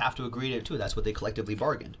players have to agree to it too. That's what they collectively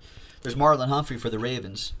bargained. There's Marlon Humphrey for the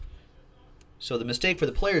Ravens. So the mistake for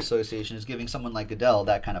the Players Association is giving someone like Goodell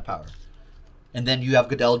that kind of power. And then you have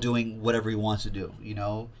Goodell doing whatever he wants to do. You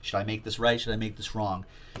know, should I make this right? Should I make this wrong?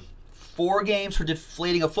 4 games for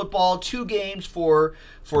deflating a football. 2 games for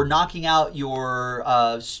knocking out your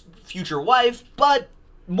future wife. But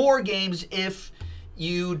more games if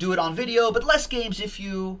you do it on video. But less games if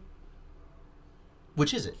you...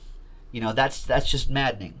 Which is it? You know, that's just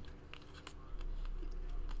maddening.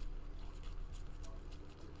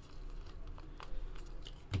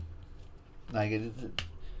 Like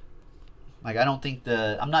I don't think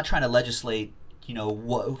I'm not trying to legislate, you know,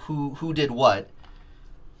 who did what.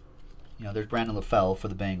 You know, there's Brandon LaFell for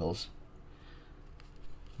the Bengals.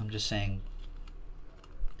 I'm just saying,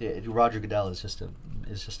 Roger Goodell is just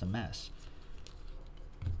a mess.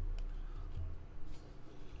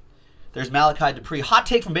 There's Malachi Dupree. Hot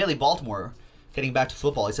take from Bailey Baltimore. Getting back to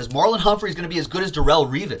football. He says Marlon Humphrey is going to be as good as Darrelle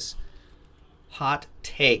Revis. Hot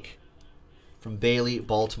take from Bailey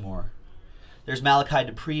Baltimore. There's Malachi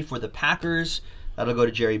Dupree for the Packers. That'll go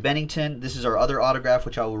to Jerry Bennington. This is our other autograph,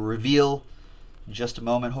 which I will reveal in just a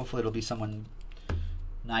moment. Hopefully it'll be someone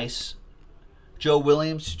nice. Joe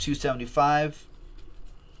Williams, 275.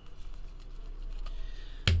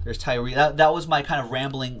 There's Tyree. That was my kind of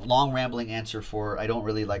long rambling answer for I don't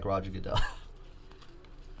really like Roger Goodell.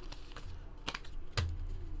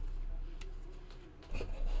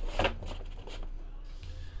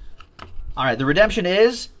 All right, the redemption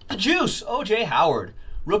is the Juice, O.J. Howard.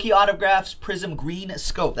 Rookie autographs, Prizm Green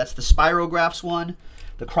Scope. That's the Spirographs one,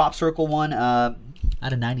 the Crop Circle one, out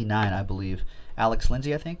of 99, I believe. Alex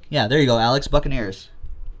Lindsay, I think. Yeah, there you go, Alex. Buccaneers.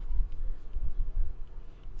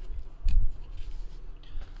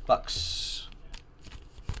 Bucks.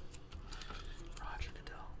 Roger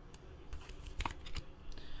Goodell.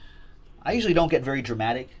 I usually don't get very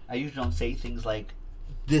dramatic. I usually don't say things like,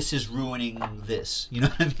 this is ruining this. You know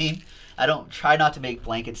what I mean? I don't try not to make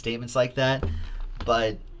blanket statements like that.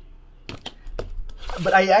 But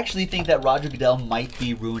I actually think that Roger Goodell might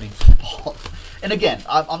be ruining football. And again,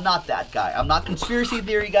 I'm not that guy. I'm not conspiracy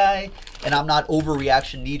theory guy, and I'm not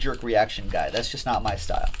overreaction, knee-jerk reaction guy. That's just not my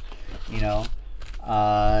style, you know.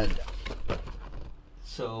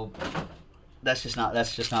 So that's just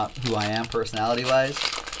not who I am personality-wise.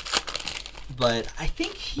 But I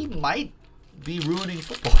think he might be ruining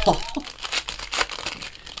football.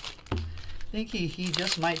 I think he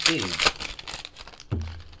just might be.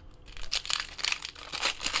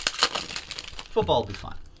 Football will be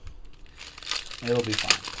fun. It'll be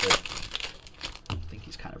fun, but I think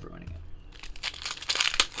he's kind of ruining it.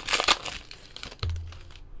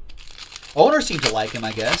 Owners seem to like him,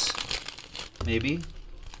 I guess. Maybe.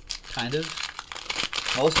 Kind of.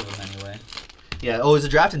 Most of them, anyway. Yeah. Oh, is the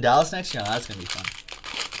draft in Dallas next year? Oh, that's going to be fun.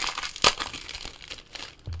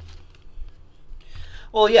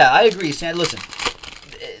 Well, yeah, I agree, Sam. Listen,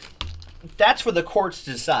 that's for the courts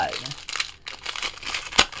to decide.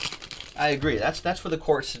 I agree. That's for the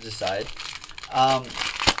courts to decide.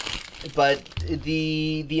 But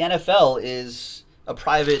the NFL is a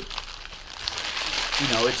private,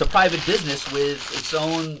 it's a private business with its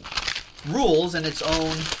own rules and its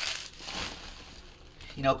own,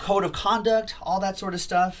 code of conduct, all that sort of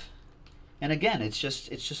stuff. And again, it's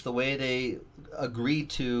just the way they agree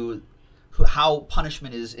to how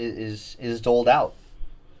punishment is doled out.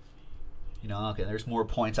 Okay, there's more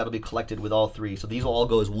points. That'll be collected with all three. So these will all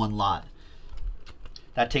go as one lot.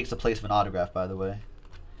 That takes the place of an autograph, by the way.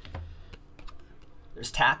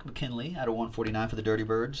 There's Tack McKinley out of 149 for the Dirty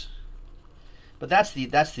Birds. But that's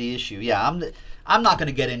the issue. Yeah, I'm not going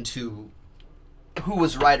to get into who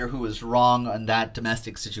was right or who was wrong on that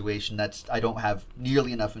domestic situation. I don't have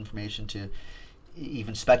nearly enough information to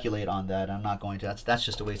even speculate on that. I'm not going to. That's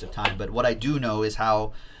just a waste of time. But what I do know is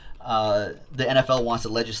how the NFL wants to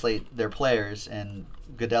legislate their players, and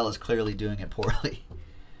Goodell is clearly doing it poorly.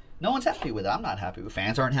 No one's happy with it. I'm not happy with it.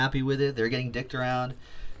 Fans aren't happy with it. They're getting dicked around.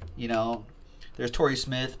 There's Torrey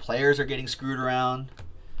Smith. Players are getting screwed around.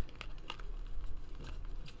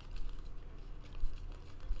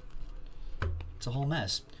 It's a whole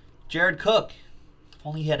mess. Jared Cook. If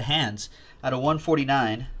only he had hands. Out of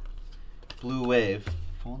 149. Blue Wave.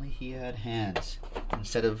 If only he had hands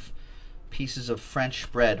instead of pieces of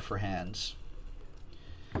French bread for hands.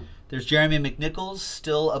 There's Jeremy McNichols,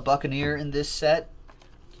 still a Buccaneer in this set.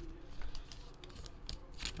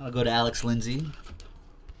 I'll go to Alex Lindsay.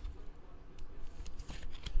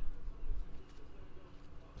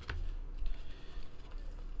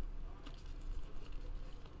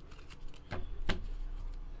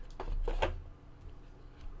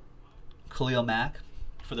 Khalil Mack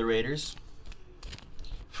for the Raiders.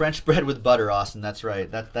 French bread with butter, Austin. That's right.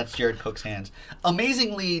 That's Jared Cook's hands.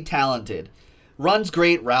 Amazingly talented. Runs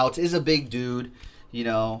great routes. Is a big dude. I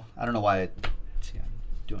don't know why. I'm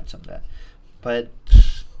doing some of that. But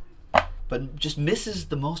just misses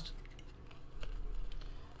the most.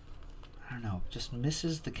 I don't know. Just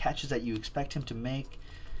misses the catches that you expect him to make.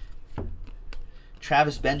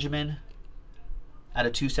 Travis Benjamin out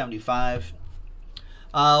of 275.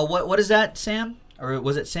 What is that, Sam? Or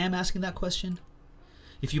was it Sam asking that question?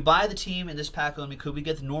 If you buy the team in this pack only, could we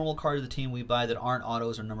get the normal card of the team we buy that aren't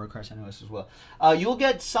autos or number of cards anyways as well? You'll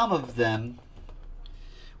get some of them.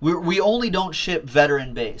 We only don't ship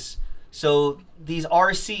veteran base. So these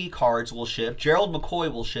RC cards will ship. Gerald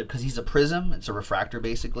McCoy will ship because he's a Prizm. It's a refractor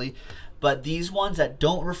basically. But these ones that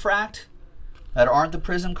don't refract, that aren't the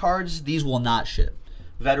Prizm cards, these will not ship.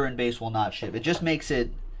 Veteran base will not ship. It just makes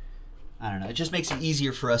it I don't know. It just makes it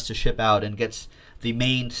easier for us to ship out and gets the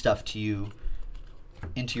main stuff to you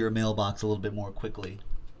into your mailbox a little bit more quickly.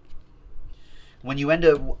 When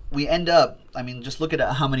you we end up, I mean, just look at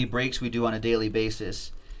how many breaks we do on a daily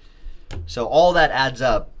basis. So all that adds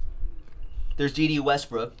up. There's D.D.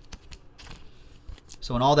 Westbrook.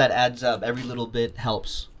 So when all that adds up, every little bit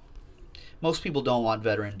helps. Most people don't want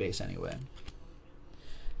veteran base anyway.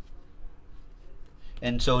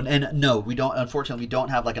 And so, and no, we don't, unfortunately, we don't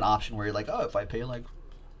have like an option where you're like, oh, if I pay like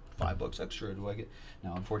 $5 extra, do I get?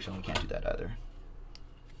 No, unfortunately, we can't do that either.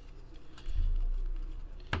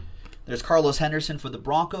 There's Carlos Henderson for the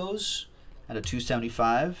Broncos at a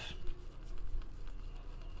 275.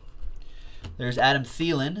 There's Adam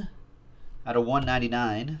Thielen at a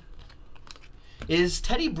 199. Is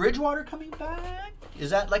Teddy Bridgewater coming back? Is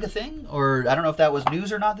that like a thing? Or I don't know if that was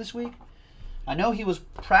news or not this week. I know he was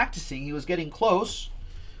practicing. He was getting close.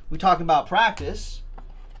 We talking about practice.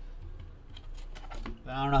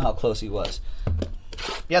 But I don't know how close he was.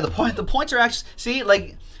 Yeah, the points are actually, see,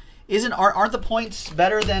 like, aren't the points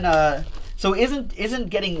better than so isn't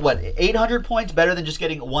getting what, 800 points better than just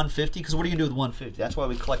getting 150? Because what are you gonna do with 150? That's why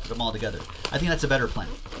we collected them all together. I think that's a better plan.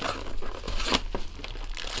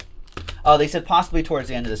 Oh, they said possibly towards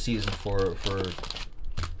the end of the season for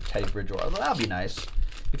Teddy Bridgewater. Well, that'll be nice.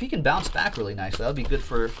 If he can bounce back really nicely, that'll be good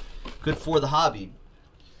for the hobby.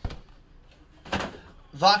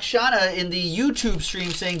 Vakshana in the YouTube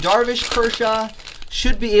stream saying Darvish Kershaw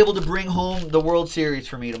should be able to bring home the World Series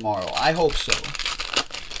for me tomorrow. I hope so.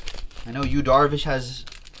 I know Yu Darvish has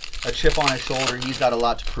a chip on his shoulder. He's got a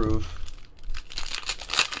lot to prove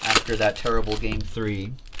after that terrible Game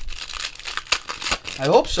 3. I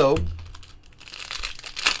hope so.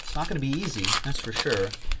 It's not going to be easy, that's for sure.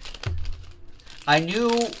 I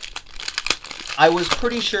was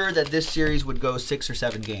pretty sure that this series would go 6 or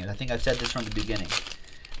 7 games. I think I said this from the beginning.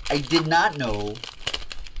 I did not know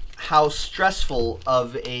how stressful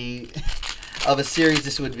of a series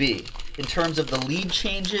this would be in terms of the lead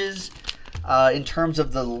changes, in terms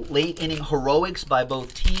of the late inning heroics by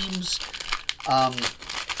both teams.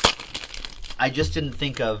 I just didn't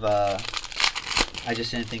think it would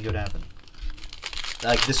happen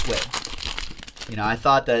like this way. You know, I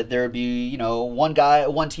thought that there would be, you know, one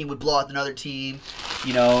team would blow out another team.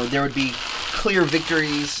 You know, there would be clear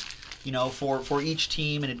victories, you know, for each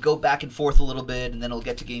team, and it'd go back and forth a little bit, and then it'll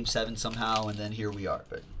get to Game 7 somehow, and then here we are.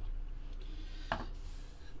 But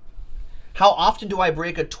how often do I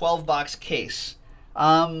break a 12-box case?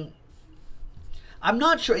 I'm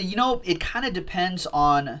not sure. You know, it kind of depends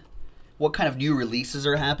on what kind of new releases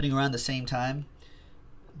are happening around the same time.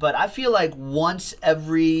 But I feel like once a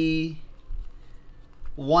day,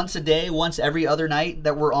 once every other night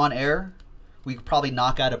that we're on air, we could probably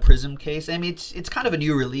knock out a Prizm case. I mean, it's kind of a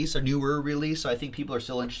newer release, so I think people are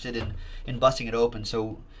still interested in busting it open.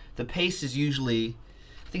 So the pace is usually,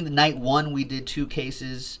 I think the night 1 we did 2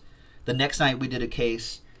 cases, the next night we did a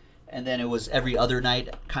case, and then it was every other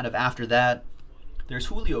night kind of after that. There's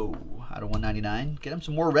Julio out of 199. Get him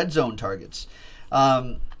some more red zone targets.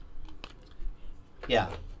 Yeah.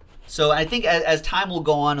 So I think as time will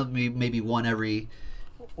go on, it'll be maybe once every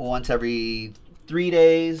 3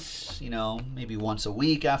 days, you know, maybe once a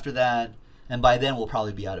week after that. And by then, we'll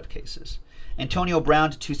probably be out of cases. Antonio Brown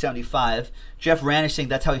to 275. Jeff Ranish saying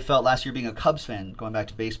that's how he felt last year being a Cubs fan, going back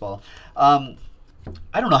to baseball. I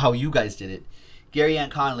don't know how you guys did it. Gary Ann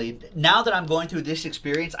Connolly, now that I'm going through this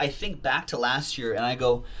experience, I think back to last year and I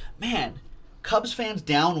go, man, Cubs fans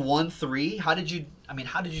down 1-3? How did you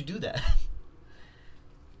do that?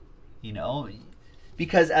 You know,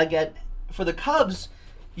 because again, for the Cubs,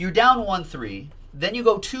 you're down 1-3, then you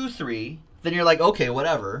go 2-3, then you're like, okay,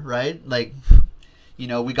 whatever, right? Like, you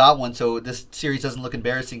know, we got one, so this series doesn't look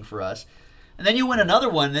embarrassing for us. And then you win another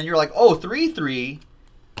one, and then you're like, oh, 3-3,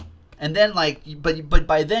 and then like, but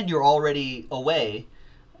by then you're already away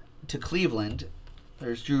to Cleveland.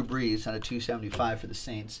 There's Drew Brees on a 275 for the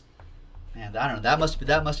Saints. Man, I don't know. That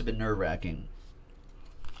must have been nerve-wracking.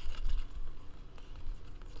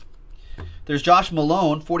 There's Josh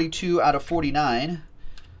Malone, 42 out of 49.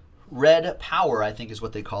 Red Power, I think is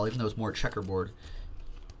what they call it, even though it's more checkerboard.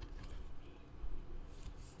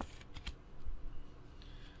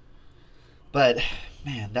 But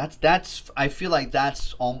man, that's I feel like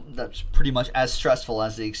that's pretty much as stressful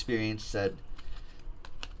as the experience that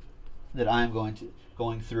I'm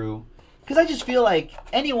going through. Because I just feel like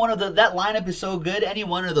any one of that lineup is so good. Any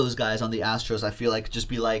one of those guys on the Astros, I feel like just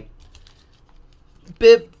be like,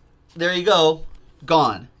 bip. There you go.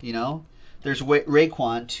 Gone, you know? There's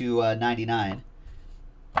Raekwon to 99.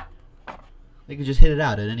 They could just hit it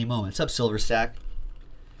out at any moment. What's up, Silver Stack?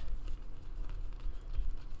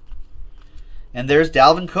 And there's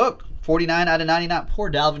Dalvin Cook, 49 out of 99.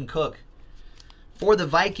 Poor Dalvin Cook. For the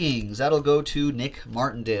Vikings, that'll go to Nick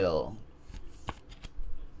Martindale.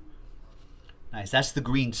 Nice. That's the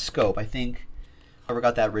green scope. I think whoever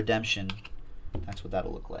got that redemption, that's what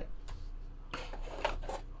that'll look like. I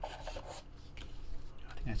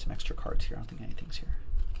think I have some extra cards here. I don't think anything's here.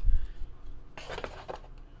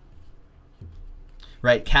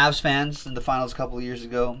 Right, Cavs fans in the finals a couple of years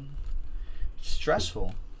ago.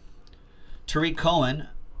 Stressful. Tariq Cohen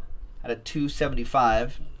at a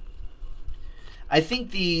 275. I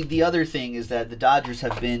think the other thing is that the Dodgers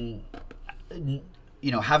have been,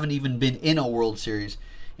 you know, haven't even been in a World Series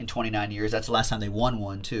in 29 years. That's the last time they won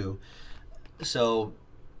one, too. So,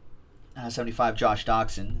 75 Josh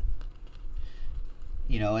Doxson.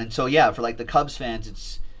 You know, and so, yeah, for like the Cubs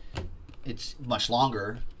fans, it's much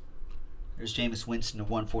longer. There's Jameis Winston of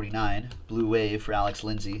 149. Blue Wave for Alex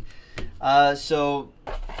Lindsay. So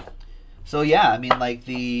yeah, I mean, like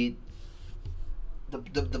the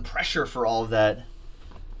pressure for all of that,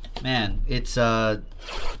 man, it's as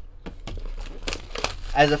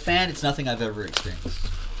a fan, it's nothing I've ever experienced.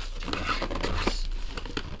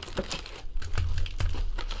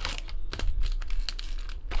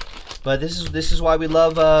 But this is why we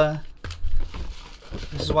love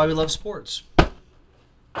sports.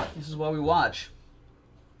 This is why we watch.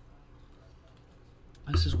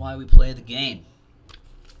 This is why we play the game.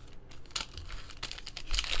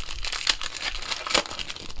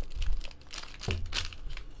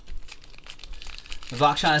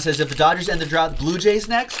 Vakshana says, if the Dodgers end the drought, the Blue Jays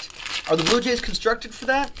next? Are the Blue Jays constructed for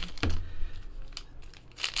that?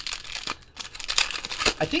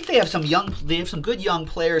 I think they have some good young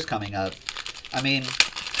players coming up. I mean,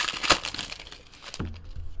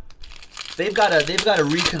 they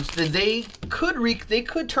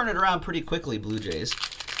could turn it around pretty quickly, Blue Jays.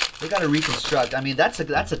 They got to reconstruct. I mean, that's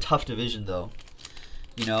a tough division though.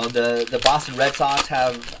 You know, the Boston Red Sox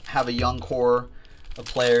have a young core of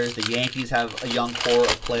players. The Yankees have a young core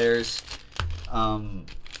of players. I mean,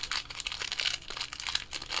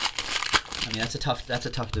 that's a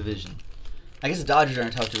tough division. I guess the Dodgers are in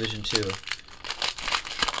a tough division too.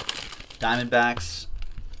 Diamondbacks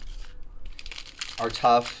are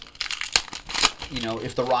tough. You know,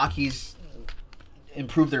 if the Rockies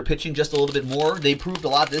improve their pitching just a little bit more, they proved a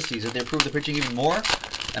lot this season. If they improve the pitching even more,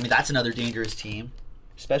 I mean, that's another dangerous team,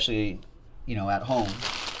 especially, you know, at home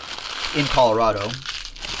in Colorado.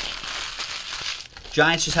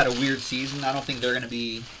 Giants just had a weird season. I don't think they're going to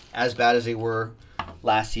be as bad as they were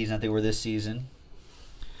last season, as they were this season.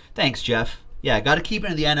 Thanks, Jeff. Yeah, got to keep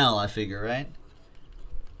it in the NL, I figure, right?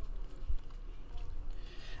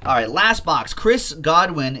 All right, last box. Chris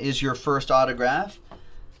Godwin is your first autograph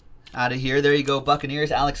out of here. There you go,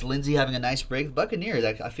 Buccaneers. Alex Lindsay having a nice break. Buccaneers,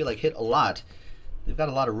 I feel like, hit a lot. They've got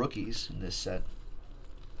a lot of rookies in this set.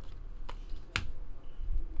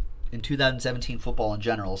 In 2017 football in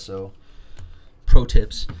general, so pro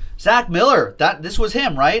tips. Zach Miller, this was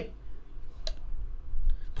him, right?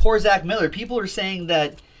 Poor Zach Miller. People are saying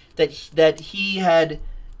that he had,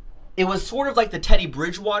 it was sort of like the Teddy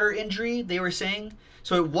Bridgewater injury, they were saying.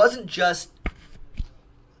 So it wasn't just,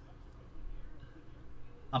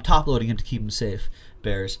 I'm top loading him to keep him safe,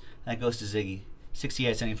 Bears. That goes to Ziggy,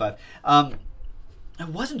 68-75. It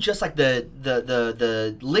wasn't just like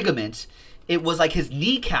the ligament. It was like his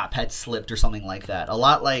kneecap had slipped or something like that. A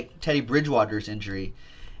lot like Teddy Bridgewater's injury.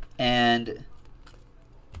 And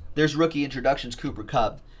there's rookie introductions, Cooper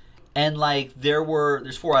Kupp. And like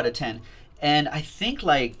there's 4 out of 10. And I think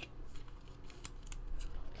like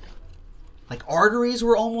arteries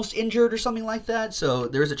were almost injured or something like that. So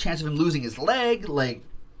there's a chance of him losing his leg. Like,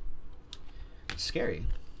 scary.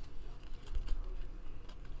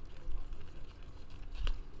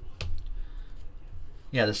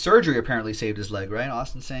 Yeah, the surgery apparently saved his leg, right?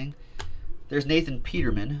 Austin's saying. There's Nathan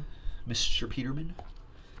Peterman, Mr. Peterman,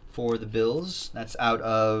 for the Bills. That's out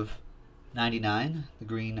of 99, the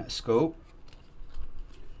green scope.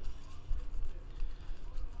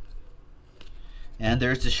 And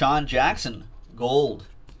there's Deshaun Jackson, gold.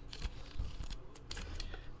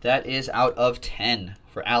 That is out of 10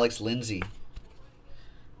 for Alex Lindsay.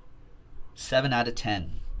 7 out of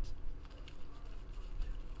 10.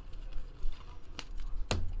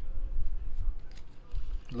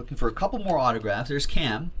 Looking for a couple more autographs. There's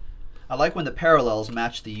Cam. I like when the parallels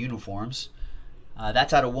match the uniforms.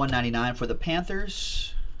 That's out of 199 for the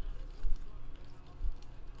Panthers.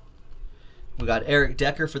 We got Eric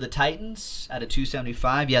Decker for the Titans out of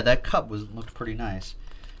 275. Yeah, that cup looked pretty nice.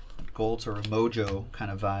 Gold sort of mojo kind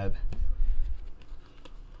of vibe.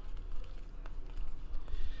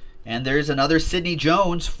 And there's another Sidney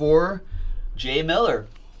Jones for Jay Miller.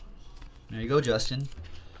 There you go, Justin.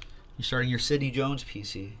 You're starting your Sidney Jones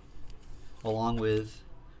PC along with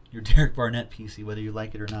your Derek Barnett PC, whether you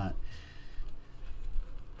like it or not.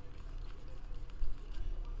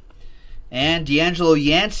 And D'Angelo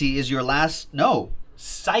Yancey is your last. No,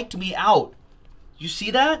 psyched me out. You see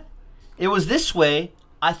that? It was this way.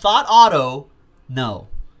 I thought auto. No.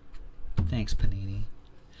 Thanks, Panini.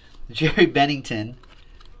 Jerry Bennington.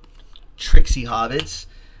 Trixie Hobbits.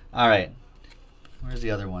 All right. Where's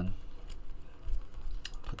the other one?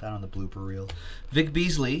 Put that on the blooper reel. Vic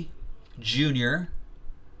Beasley Jr.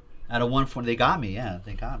 Out of 140. They got me. Yeah,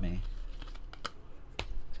 they got me.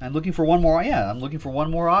 I'm looking for one more. Yeah, I'm looking for one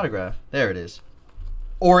more autograph. There it is.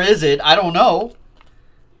 Or is it? I don't know.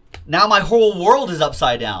 Now my whole world is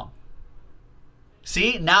upside down.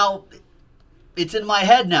 See? Now it's in my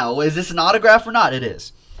head now. Is this an autograph or not? It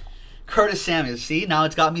is. Curtis Samuels. See? Now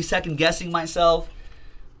it's got me second guessing myself.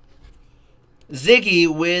 Ziggy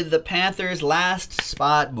with the Panthers last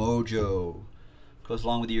spot mojo. Goes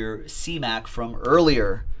along with your C-Mac from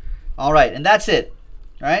earlier. All right, and that's it.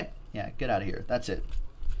 All right? Yeah, get out of here. That's it.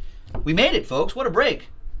 We made it, folks. What a break.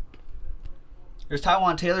 There's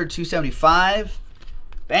Taiwan Taylor, 275.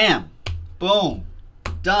 Bam. Boom.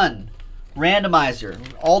 Done. Randomizer.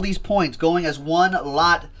 All these points going as one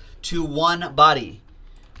lot to one body.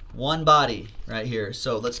 One body right here.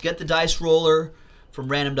 So let's get the dice roller from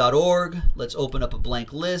random.org. Let's open up a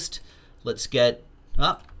blank list. Let's get...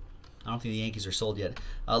 Oh, I don't think the Yankees are sold yet.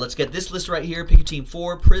 Let's get this list right here. Pick your team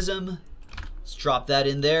 4. Prizm. Let's drop that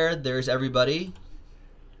in there. There's everybody.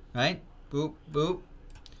 Right? Boop, boop.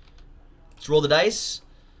 Let's roll the dice.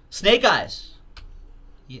 Snake Eyes.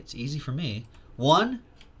 Yeah, it's easy for me. 1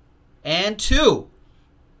 and 2.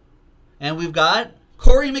 And we've got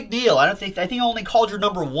Corey McNeil. I think I only called your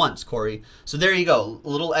number once, Corey. So there you go. A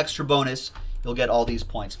little extra bonus. You'll get all these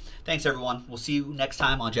points. Thanks, everyone. We'll see you next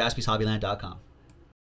time on JaspysHobbyland.com.